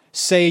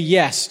say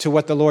yes to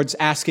what the Lord's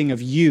asking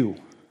of you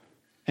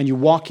and you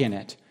walk in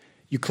it,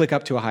 you click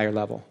up to a higher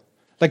level.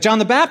 Like John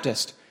the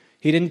Baptist.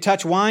 He didn't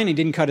touch wine. He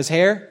didn't cut his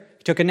hair.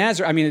 He took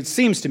it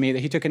seems to me that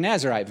he took a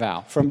Nazirite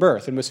vow from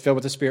birth and was filled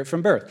with the Spirit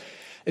from birth.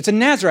 It's a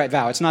Nazirite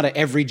vow. It's not an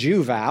every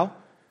Jew vow.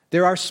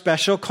 There are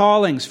special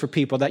callings for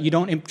people that you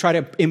don't try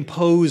to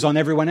impose on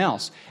everyone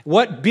else.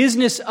 What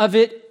business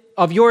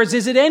of yours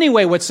is it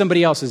anyway what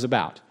somebody else is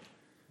about?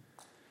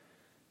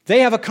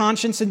 They have a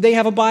conscience and they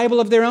have a Bible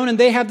of their own and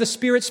they have the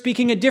Spirit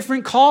speaking a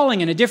different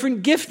calling and a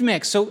different gift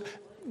mix. So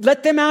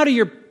let them out of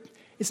your...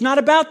 It's not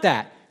about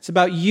that. It's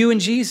about you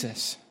and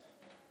Jesus.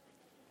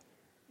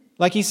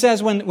 Like he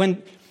says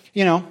when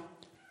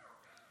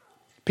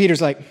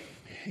Peter's like,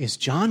 is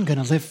John going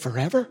to live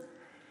forever?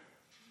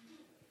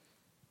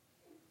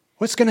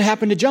 What's going to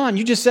happen to John?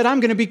 You just said, I'm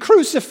going to be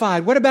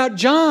crucified. What about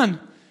John?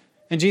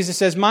 And Jesus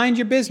says, mind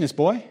your business,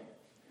 boy.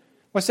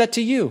 What's that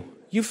to you?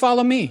 You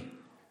follow me.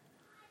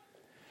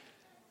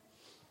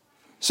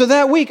 So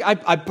that week,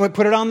 I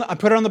put it on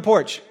the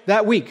porch.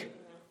 That week.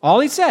 All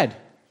he said,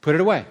 put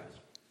it away.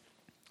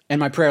 And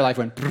my prayer life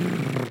went,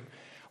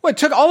 well,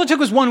 all it took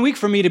was 1 week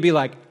for me to be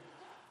like,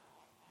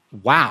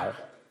 wow.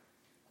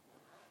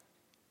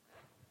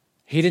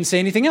 He didn't say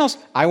anything else.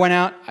 I went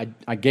out,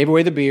 I gave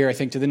away the beer, I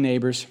think, to the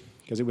neighbors,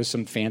 because it was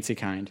some fancy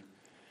kind.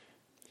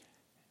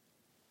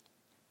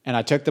 And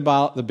I took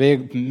the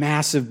big,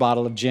 massive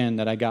bottle of gin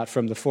that I got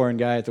from the foreign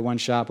guy at the one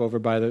shop over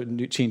by the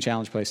New Teen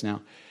Challenge place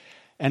now.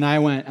 And I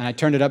went and I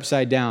turned it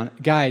upside down.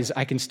 Guys,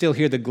 I can still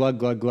hear the glug,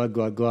 glug, glug,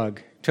 glug,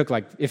 glug.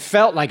 It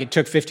felt like it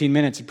took 15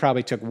 minutes. It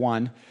probably took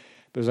one.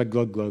 But it was like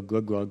glug, glug,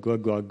 glug, glug,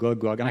 glug, glug, glug,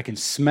 glug. And I can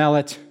smell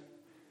it.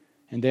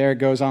 And there it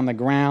goes on the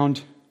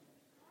ground.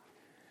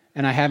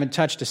 And I haven't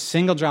touched a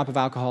single drop of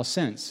alcohol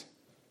since.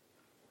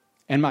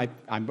 And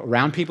I'm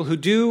around people who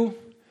do.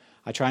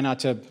 I try not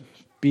to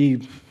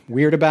be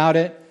weird about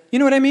it. You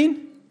know what I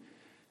mean?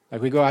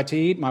 Like we go out to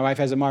eat. My wife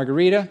has a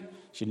margarita.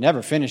 She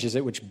never finishes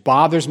it, which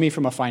bothers me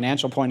from a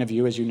financial point of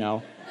view, as you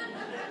know.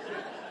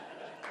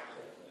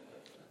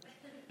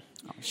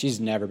 She's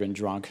never been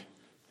drunk.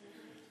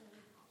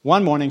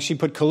 One morning, she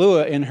put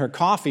Kahlua in her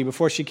coffee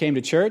before she came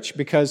to church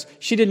because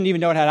she didn't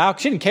even know it had alcohol.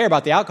 She didn't care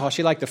about the alcohol.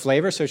 She liked the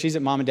flavor, so she's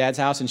at Mom and Dad's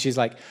house, and she's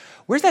like,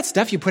 where's that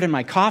stuff you put in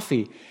my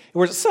coffee? It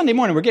was Sunday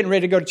morning. We're getting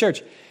ready to go to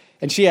church.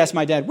 And she asked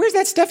my dad, where's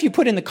that stuff you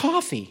put in the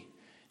coffee?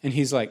 And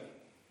he's like,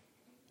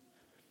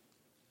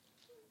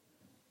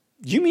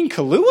 you mean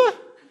Kahlua?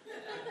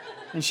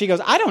 And she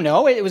goes, I don't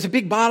know. It was a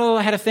big bottle.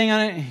 I had a thing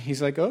on it. And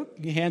he's like, oh,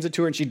 he hands it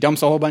to her, and she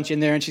dumps a whole bunch in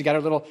there, and she's got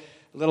her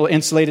little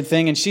insulated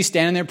thing, and she's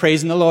standing there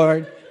praising the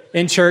Lord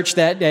in church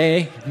that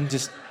day.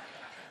 And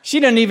she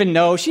doesn't even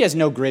know. She has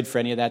no grid for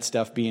any of that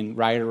stuff being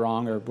right or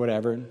wrong or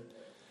whatever.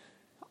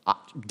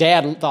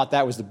 Dad thought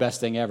that was the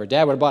best thing ever.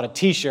 Dad would have bought a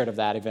T-shirt of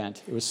that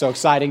event. It was so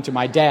exciting to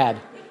my dad.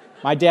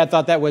 My dad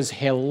thought that was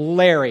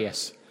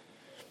hilarious.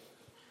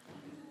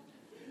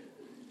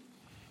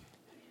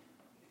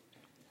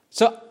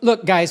 So,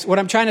 look, guys, what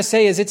I'm trying to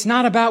say is it's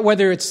not about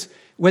whether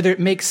it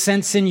makes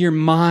sense in your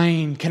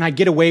mind. Can I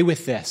get away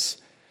with this?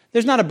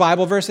 There's not a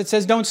Bible verse that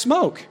says don't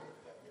smoke.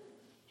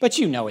 But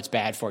you know it's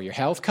bad for your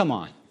health. Come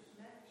on.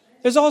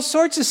 There's all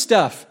sorts of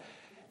stuff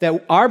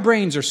that our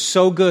brains are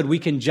so good we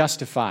can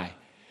justify.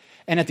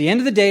 And at the end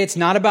of the day, it's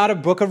not about a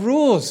book of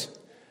rules.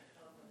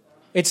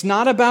 It's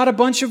not about a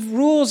bunch of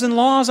rules and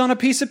laws on a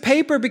piece of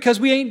paper because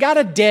we ain't got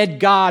a dead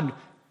God.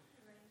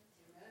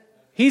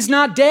 He's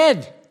not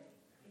dead.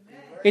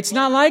 It's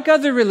not like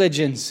other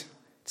religions.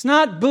 It's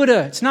not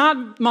Buddha. It's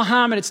not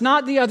Muhammad. It's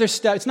not the other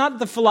stuff. It's not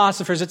the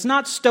philosophers. It's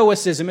not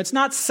Stoicism. It's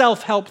not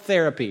self-help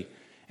therapy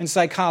and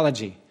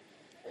psychology.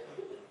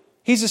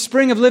 He's a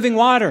spring of living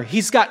water.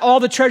 He's got all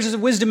the treasures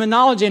of wisdom and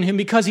knowledge in him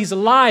because he's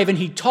alive and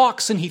he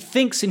talks and he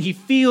thinks and he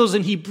feels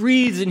and he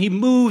breathes and he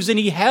moves and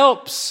he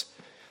helps.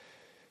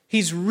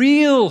 He's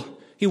real.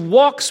 He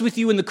walks with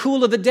you in the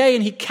cool of the day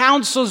and he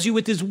counsels you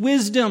with his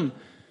wisdom.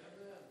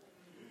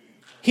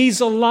 He's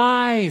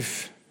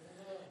alive.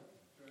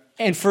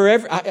 And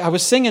forever, I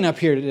was singing up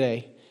here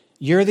today,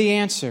 you're the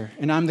answer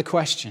and I'm the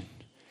question.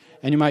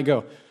 And you might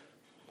go,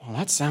 well,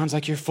 that sounds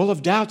like you're full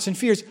of doubts and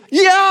fears.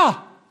 Yeah!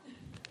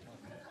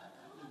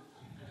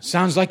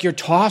 Sounds like you're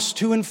tossed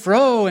to and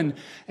fro and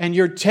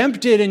you're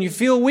tempted and you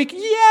feel weak.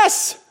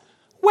 Yes!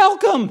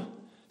 Welcome!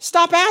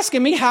 Stop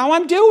asking me how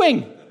I'm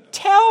doing.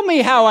 Tell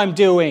me how I'm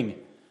doing.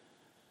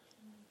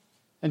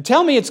 And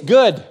tell me it's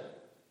good.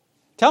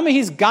 Tell me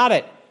he's got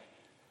it.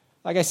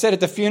 Like I said at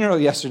the funeral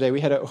yesterday,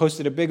 we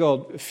hosted a big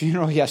old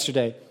funeral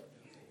yesterday.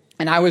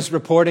 And I was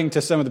reporting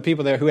to some of the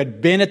people there who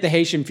had been at the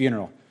Haitian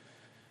funeral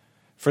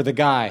for the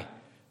guy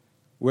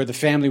where the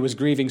family was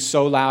grieving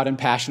so loud and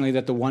passionately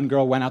that the one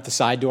girl went out the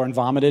side door and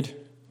vomited.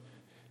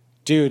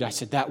 Dude, I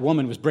said, that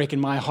woman was breaking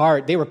my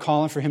heart. They were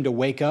calling for him to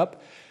wake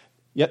up.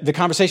 Yet the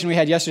conversation we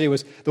had yesterday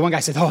was, the one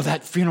guy said, oh,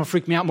 that funeral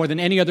freaked me out more than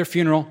any other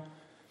funeral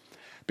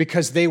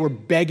because they were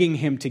begging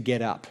him to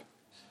get up.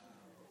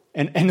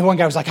 And the one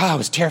guy was like, I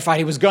was terrified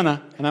he was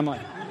gonna. And I'm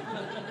like,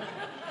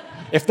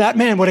 if that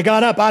man would have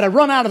got up, I'd have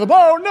run out of the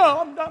boat.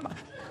 No,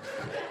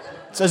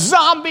 it's a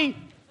zombie.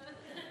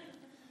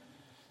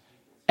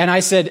 And I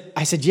said,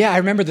 yeah, I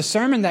remember the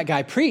sermon that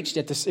guy preached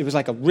at this. It was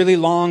like a really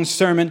long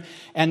sermon.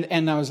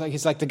 And I was like,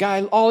 he's like, the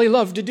guy, all he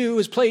loved to do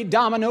is play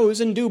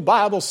dominoes and do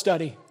Bible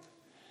study.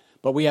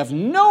 But we have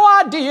no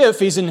idea if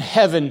he's in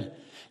heaven.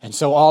 And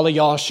so all of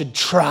y'all should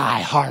try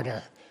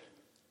harder.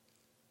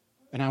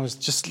 And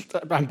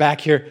I'm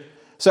back here.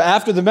 So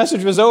after the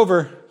message was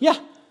over,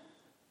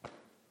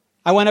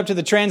 I went up to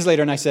the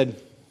translator and I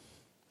said,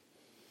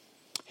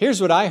 here's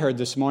what I heard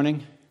this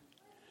morning.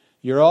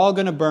 You're all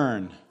going to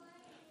burn.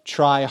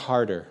 Try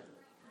harder.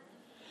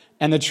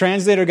 And the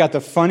translator got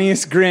the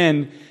funniest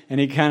grin and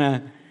he kind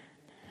of,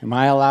 am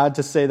I allowed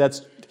to say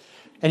that's,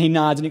 and he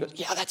nods and he goes,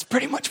 yeah, that's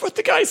pretty much what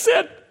the guy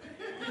said.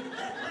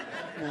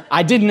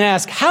 I didn't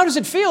ask, how does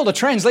it feel to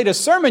translate a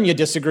sermon you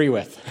disagree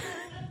with?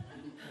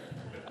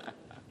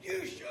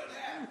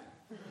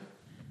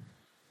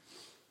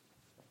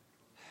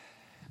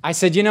 I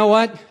said, you know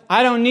what?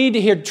 I don't need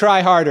to hear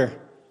try harder.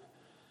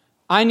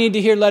 I need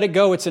to hear let it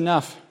go, it's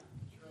enough.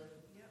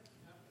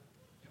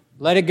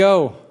 Let it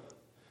go.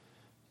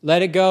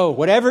 Let it go.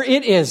 Whatever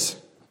it is,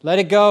 let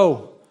it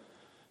go.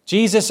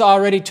 Jesus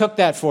already took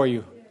that for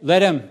you.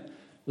 Let Him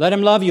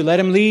love you. Let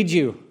Him lead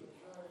you.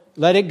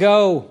 Let it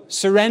go.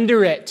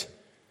 Surrender it.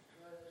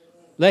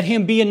 Let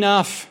Him be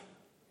enough.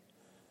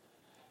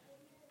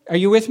 Are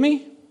you with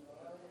me?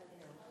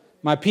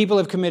 My people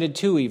have committed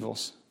 2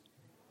 evils.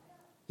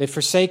 They've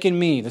forsaken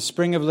me, the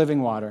spring of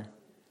living water.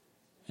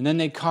 And then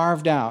they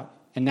carved out,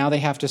 and now they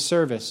have to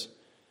service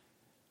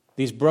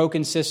these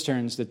broken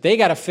cisterns that they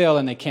got to fill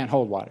and they can't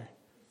hold water.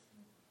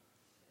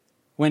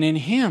 When in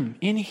Him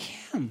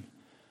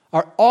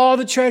are all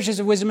the treasures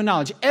of wisdom and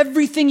knowledge.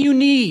 Everything you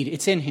need,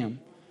 it's in Him.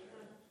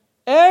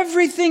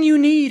 Everything you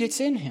need, it's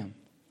in Him.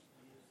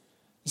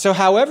 So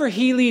however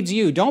He leads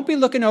you, don't be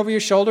looking over your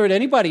shoulder at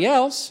anybody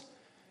else.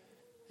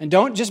 And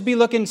don't just be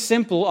looking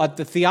simple at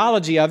the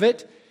theology of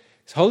it.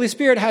 The Holy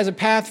Spirit has a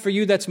path for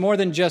you that's more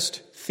than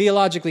just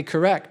theologically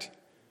correct.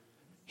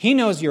 He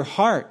knows your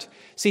heart.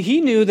 See, He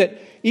knew that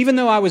even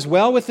though I was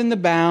well within the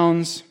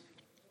bounds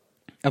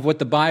of what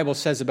the Bible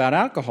says about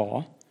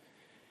alcohol,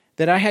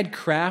 that I had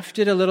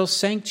crafted a little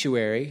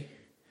sanctuary,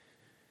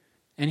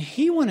 and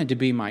He wanted to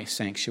be my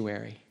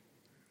sanctuary.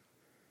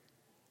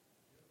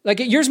 Like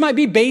yours might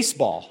be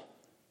baseball.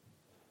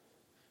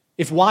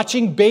 If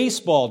watching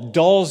baseball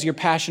dulls your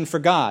passion for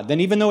God, then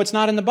even though it's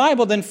not in the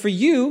Bible, then for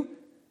you,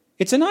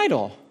 it's an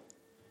idol.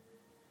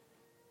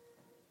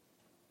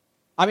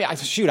 I mean,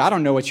 I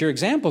don't know what your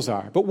examples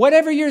are, but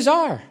whatever yours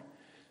are,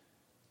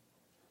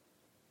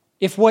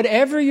 if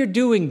whatever you're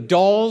doing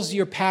dulls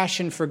your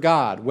passion for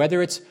God,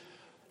 whether it's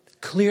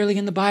clearly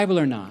in the Bible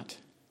or not,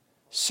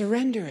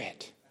 surrender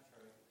it.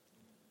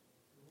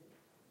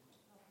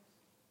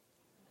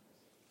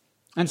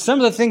 And some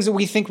of the things that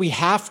we think we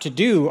have to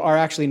do are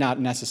actually not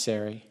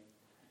necessary.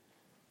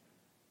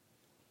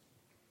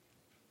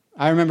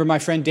 I remember my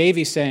friend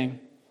Davey saying,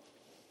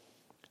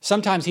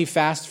 sometimes he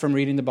fasts from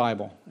reading the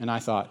Bible. And I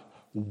thought,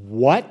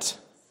 what?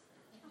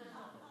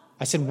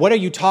 I said, what are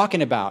you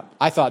talking about?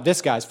 I thought,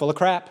 this guy's full of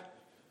crap.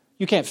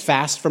 You can't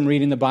fast from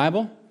reading the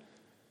Bible.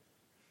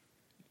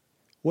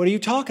 What are you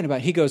talking about?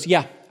 He goes,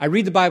 yeah, I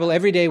read the Bible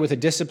every day with a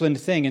disciplined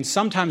thing. And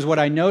sometimes what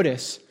I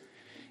notice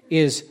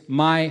is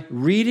my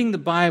reading the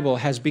Bible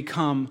has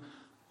become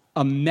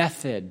a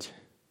method,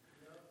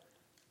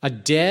 a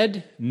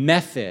dead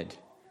method.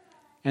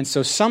 And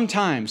so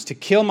sometimes to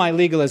kill my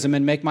legalism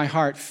and make my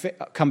heart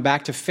come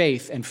back to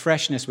faith and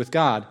freshness with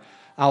God,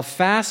 I'll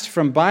fast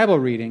from Bible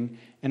reading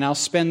and I'll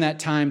spend that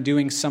time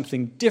doing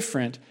something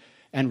different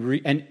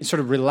and sort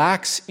of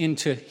relax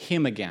into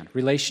Him again,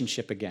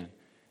 relationship again.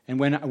 And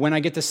when I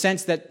get the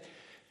sense that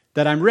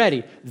I'm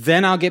ready,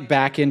 then I'll get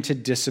back into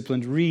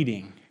disciplined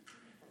reading.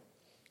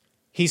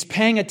 He's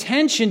paying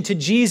attention to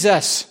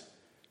Jesus.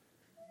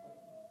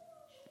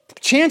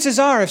 Chances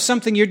are, if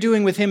something you're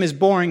doing with Him is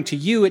boring to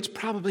you, it's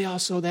probably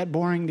also that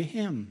boring to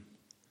Him.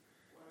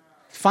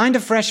 Find a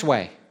fresh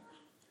way.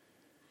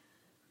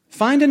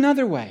 Find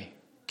another way.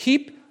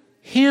 Keep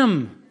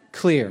Him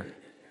clear.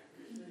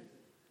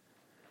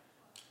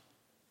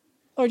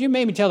 Lord, you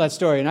made me tell that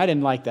story, and I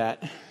didn't like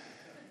that.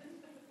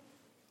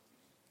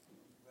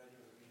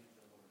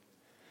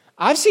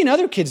 I've seen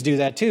other kids do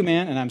that too,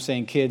 man. And I'm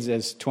saying kids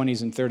as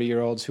 20s and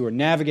 30-year-olds who are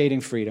navigating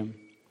freedom.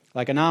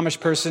 Like an Amish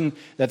person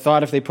that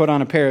thought if they put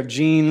on a pair of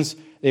jeans,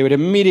 they would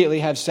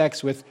immediately have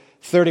sex with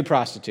 30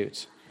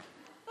 prostitutes.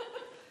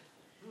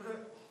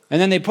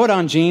 And then they put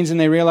on jeans and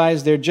they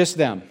realize they're just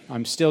them.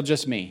 I'm still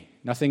just me.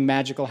 Nothing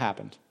magical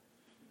happened.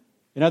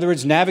 In other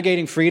words,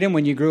 navigating freedom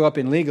when you grew up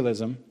in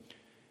legalism,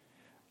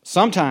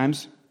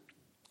 sometimes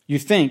you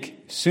think,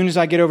 as soon as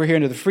I get over here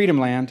into the freedom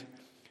land,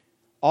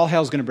 all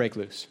hell's going to break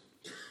loose.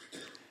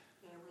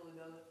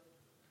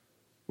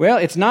 Well,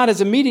 it's not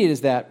as immediate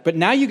as that, but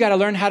now you got to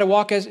learn how to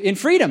walk in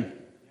freedom.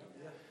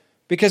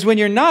 Because when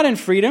you're not in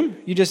freedom,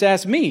 you just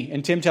ask me,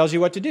 and Tim tells you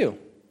what to do.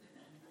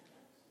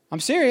 I'm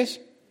serious.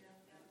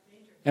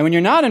 And when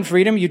you're not in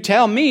freedom, you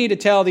tell me to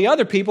tell the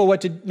other people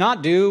what to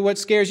not do, what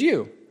scares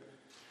you.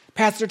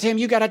 Pastor Tim,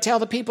 you got to tell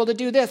the people to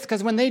do this,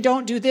 because when they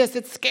don't do this,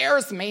 it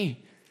scares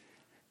me.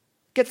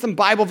 Get some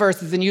Bible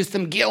verses and use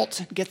some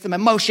guilt, get some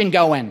emotion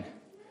going.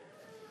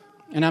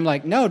 And I'm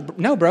like, no,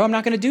 bro, I'm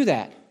not going to do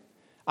that.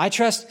 I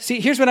trust.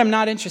 See, here's what I'm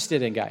not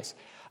interested in, guys.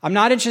 I'm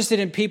not interested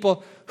in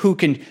people who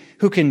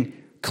can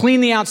clean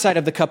the outside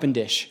of the cup and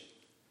dish,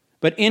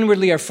 but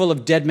inwardly are full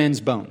of dead men's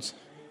bones.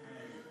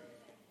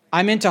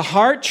 I'm into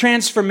heart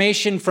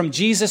transformation from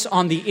Jesus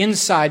on the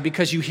inside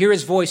because you hear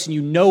His voice and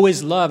you know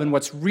His love, and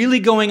what's really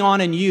going on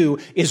in you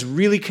is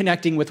really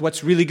connecting with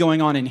what's really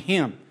going on in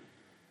Him.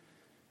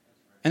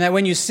 And that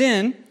when you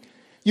sin,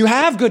 you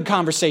have good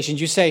conversations.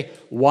 You say,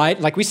 why?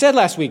 Like we said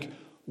last week,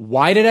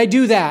 why did I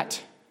do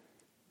that?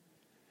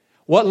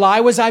 What lie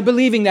was I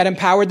believing that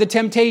empowered the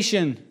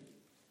temptation?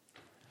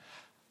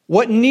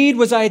 What need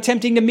was I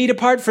attempting to meet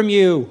apart from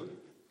you?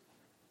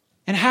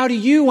 And how do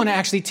you want to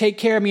actually take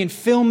care of me and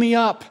fill me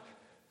up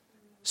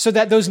so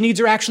that those needs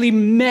are actually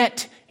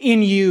met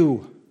in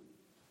you?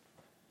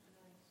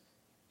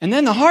 And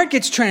then the heart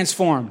gets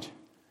transformed.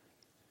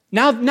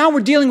 Now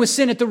we're dealing with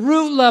sin at the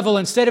root level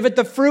instead of at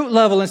the fruit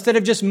level, instead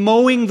of just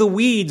mowing the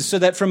weeds so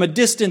that from a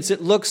distance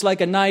it looks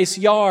like a nice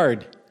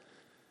yard.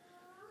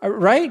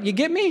 Right? You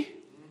get me?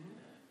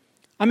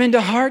 I'm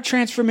into heart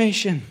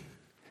transformation,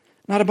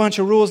 not a bunch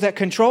of rules that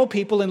control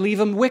people and leave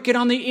them wicked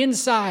on the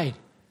inside.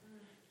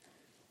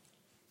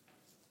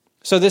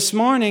 So this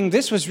morning,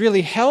 this was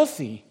really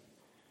healthy.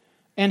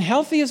 And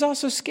healthy is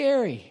also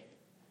scary.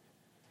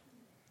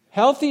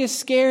 Healthy is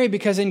scary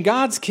because in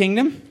God's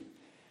kingdom,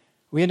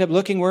 we end up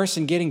looking worse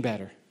and getting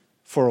better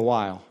for a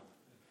while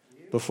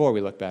before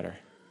we look better.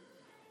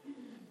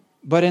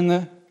 But in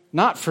the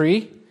not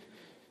free,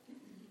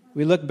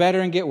 we look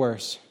better and get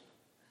worse.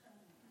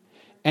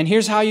 And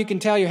here's how you can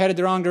tell you're headed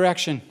the wrong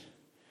direction.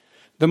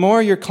 The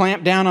more you're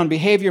clamped down on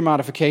behavior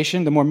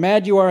modification, the more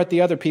mad you are at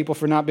the other people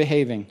for not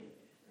behaving.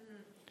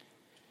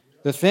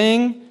 The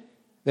thing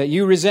that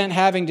you resent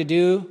having to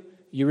do,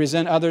 you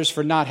resent others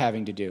for not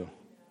having to do.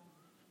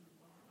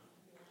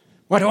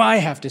 Why do I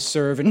have to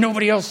serve and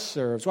nobody else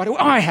serves? Why do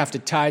I have to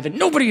tithe and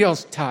nobody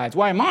else tithes?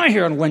 Why am I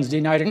here on Wednesday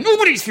night and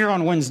nobody's here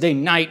on Wednesday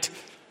night?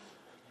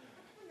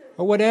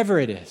 Or whatever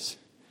it is.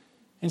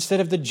 Instead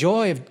of the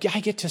joy of,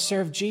 I get to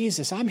serve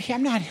Jesus. I'm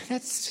not,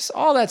 that's just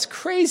all that's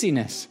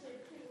craziness.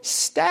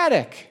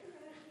 Static.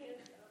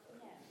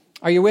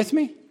 Are you with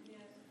me?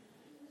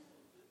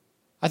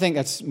 I think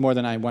that's more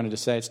than I wanted to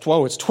say. It's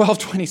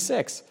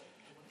 12:26.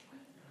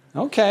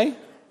 Okay.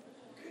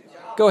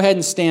 Go ahead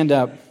and stand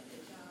up.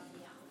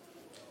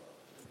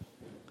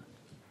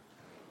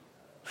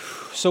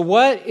 So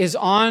what is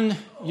on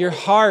your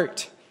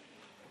heart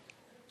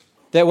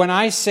that when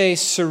I say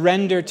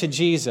surrender to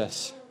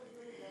Jesus,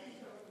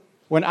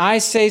 when I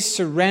say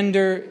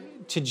surrender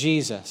to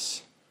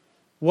Jesus,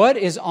 what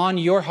is on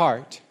your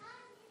heart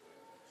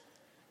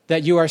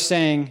that you are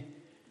saying,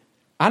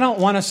 I don't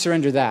want to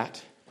surrender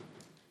that?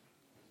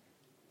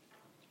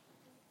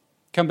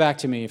 Come back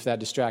to me if that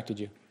distracted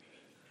you.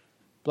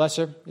 Bless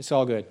her. It's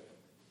all good.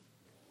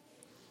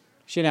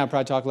 She and I will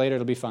probably talk later.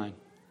 It'll be fine.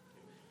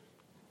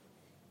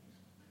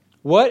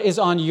 What is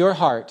on your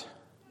heart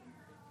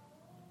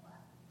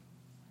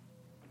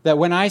that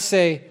when I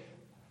say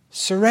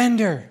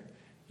surrender,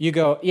 you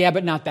go, yeah,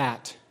 but not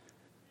that.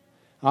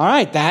 All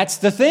right, that's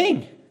the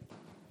thing.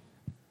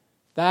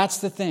 That's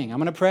the thing. I'm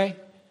going to pray,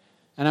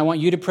 and I want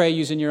you to pray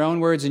using your own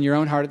words and your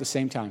own heart at the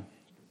same time.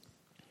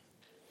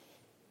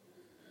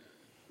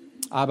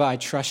 Abba, I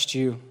trust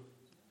you.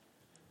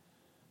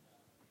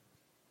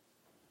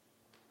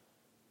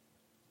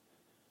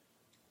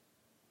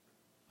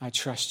 I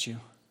trust you.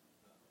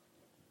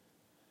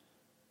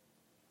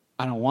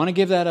 I don't want to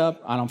give that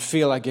up. I don't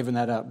feel like giving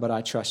that up, but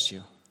I trust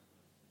you.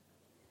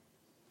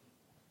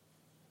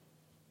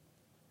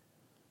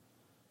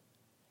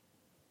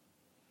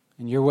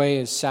 And your way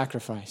is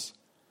sacrifice.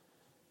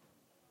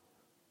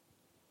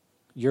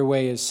 Your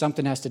way is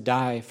something has to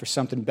die for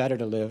something better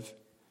to live.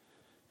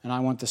 And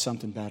I want the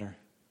something better.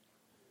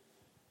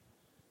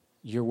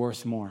 You're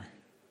worth more.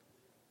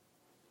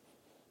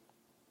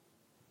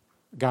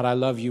 God, I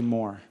love you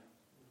more.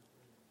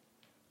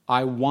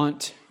 I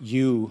want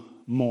you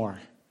more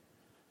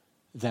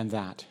than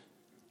that.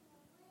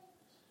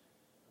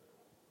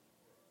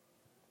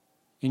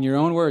 In your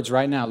own words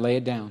right now, lay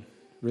it down.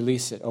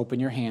 Release it. Open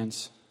your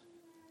hands.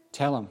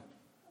 Tell him,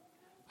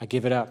 I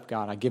give it up,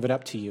 God. I give it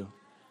up to you.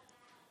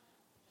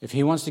 If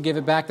he wants to give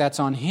it back, that's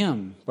on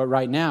him. But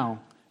right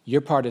now,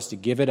 your part is to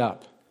give it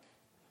up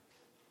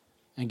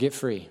and get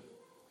free.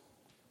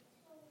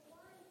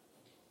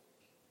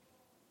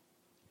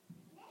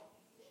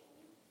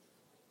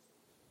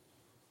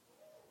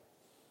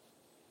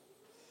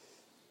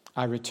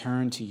 I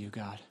return to you,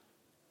 God.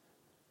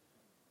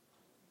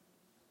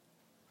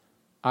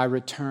 I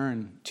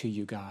return to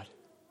you, God.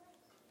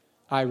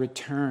 I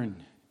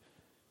return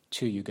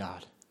to you,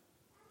 God.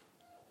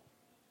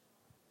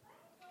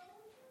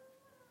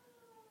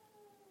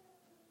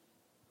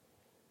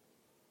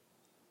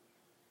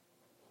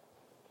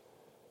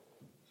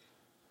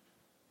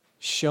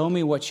 Show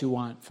me what you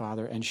want,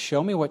 Father, and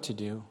show me what to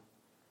do.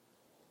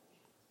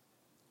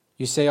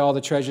 You say all the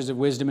treasures of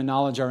wisdom and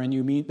knowledge are in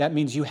you. That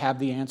means you have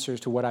the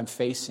answers to what I'm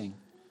facing.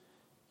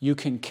 You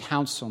can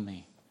counsel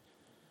me.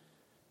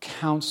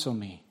 Counsel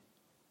me.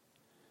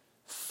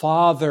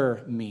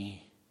 Father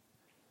me.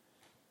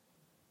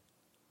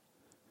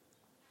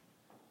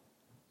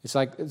 It's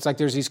like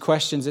there's these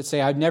questions that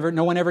say,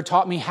 no one ever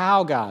taught me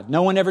how, God.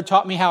 No one ever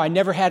taught me how. I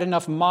never had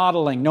enough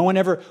modeling. No one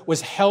ever was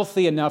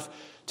healthy enough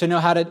to know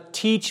how to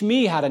teach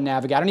me how to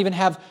navigate. I don't even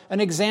have an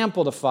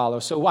example to follow,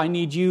 so I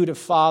need you to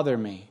father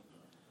me.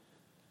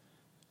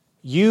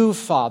 You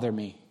father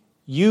me.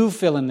 You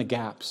fill in the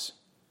gaps.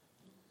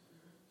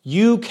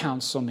 You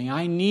counsel me.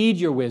 I need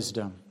your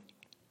wisdom.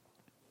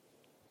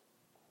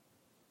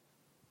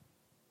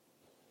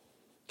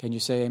 Can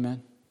you say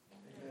amen?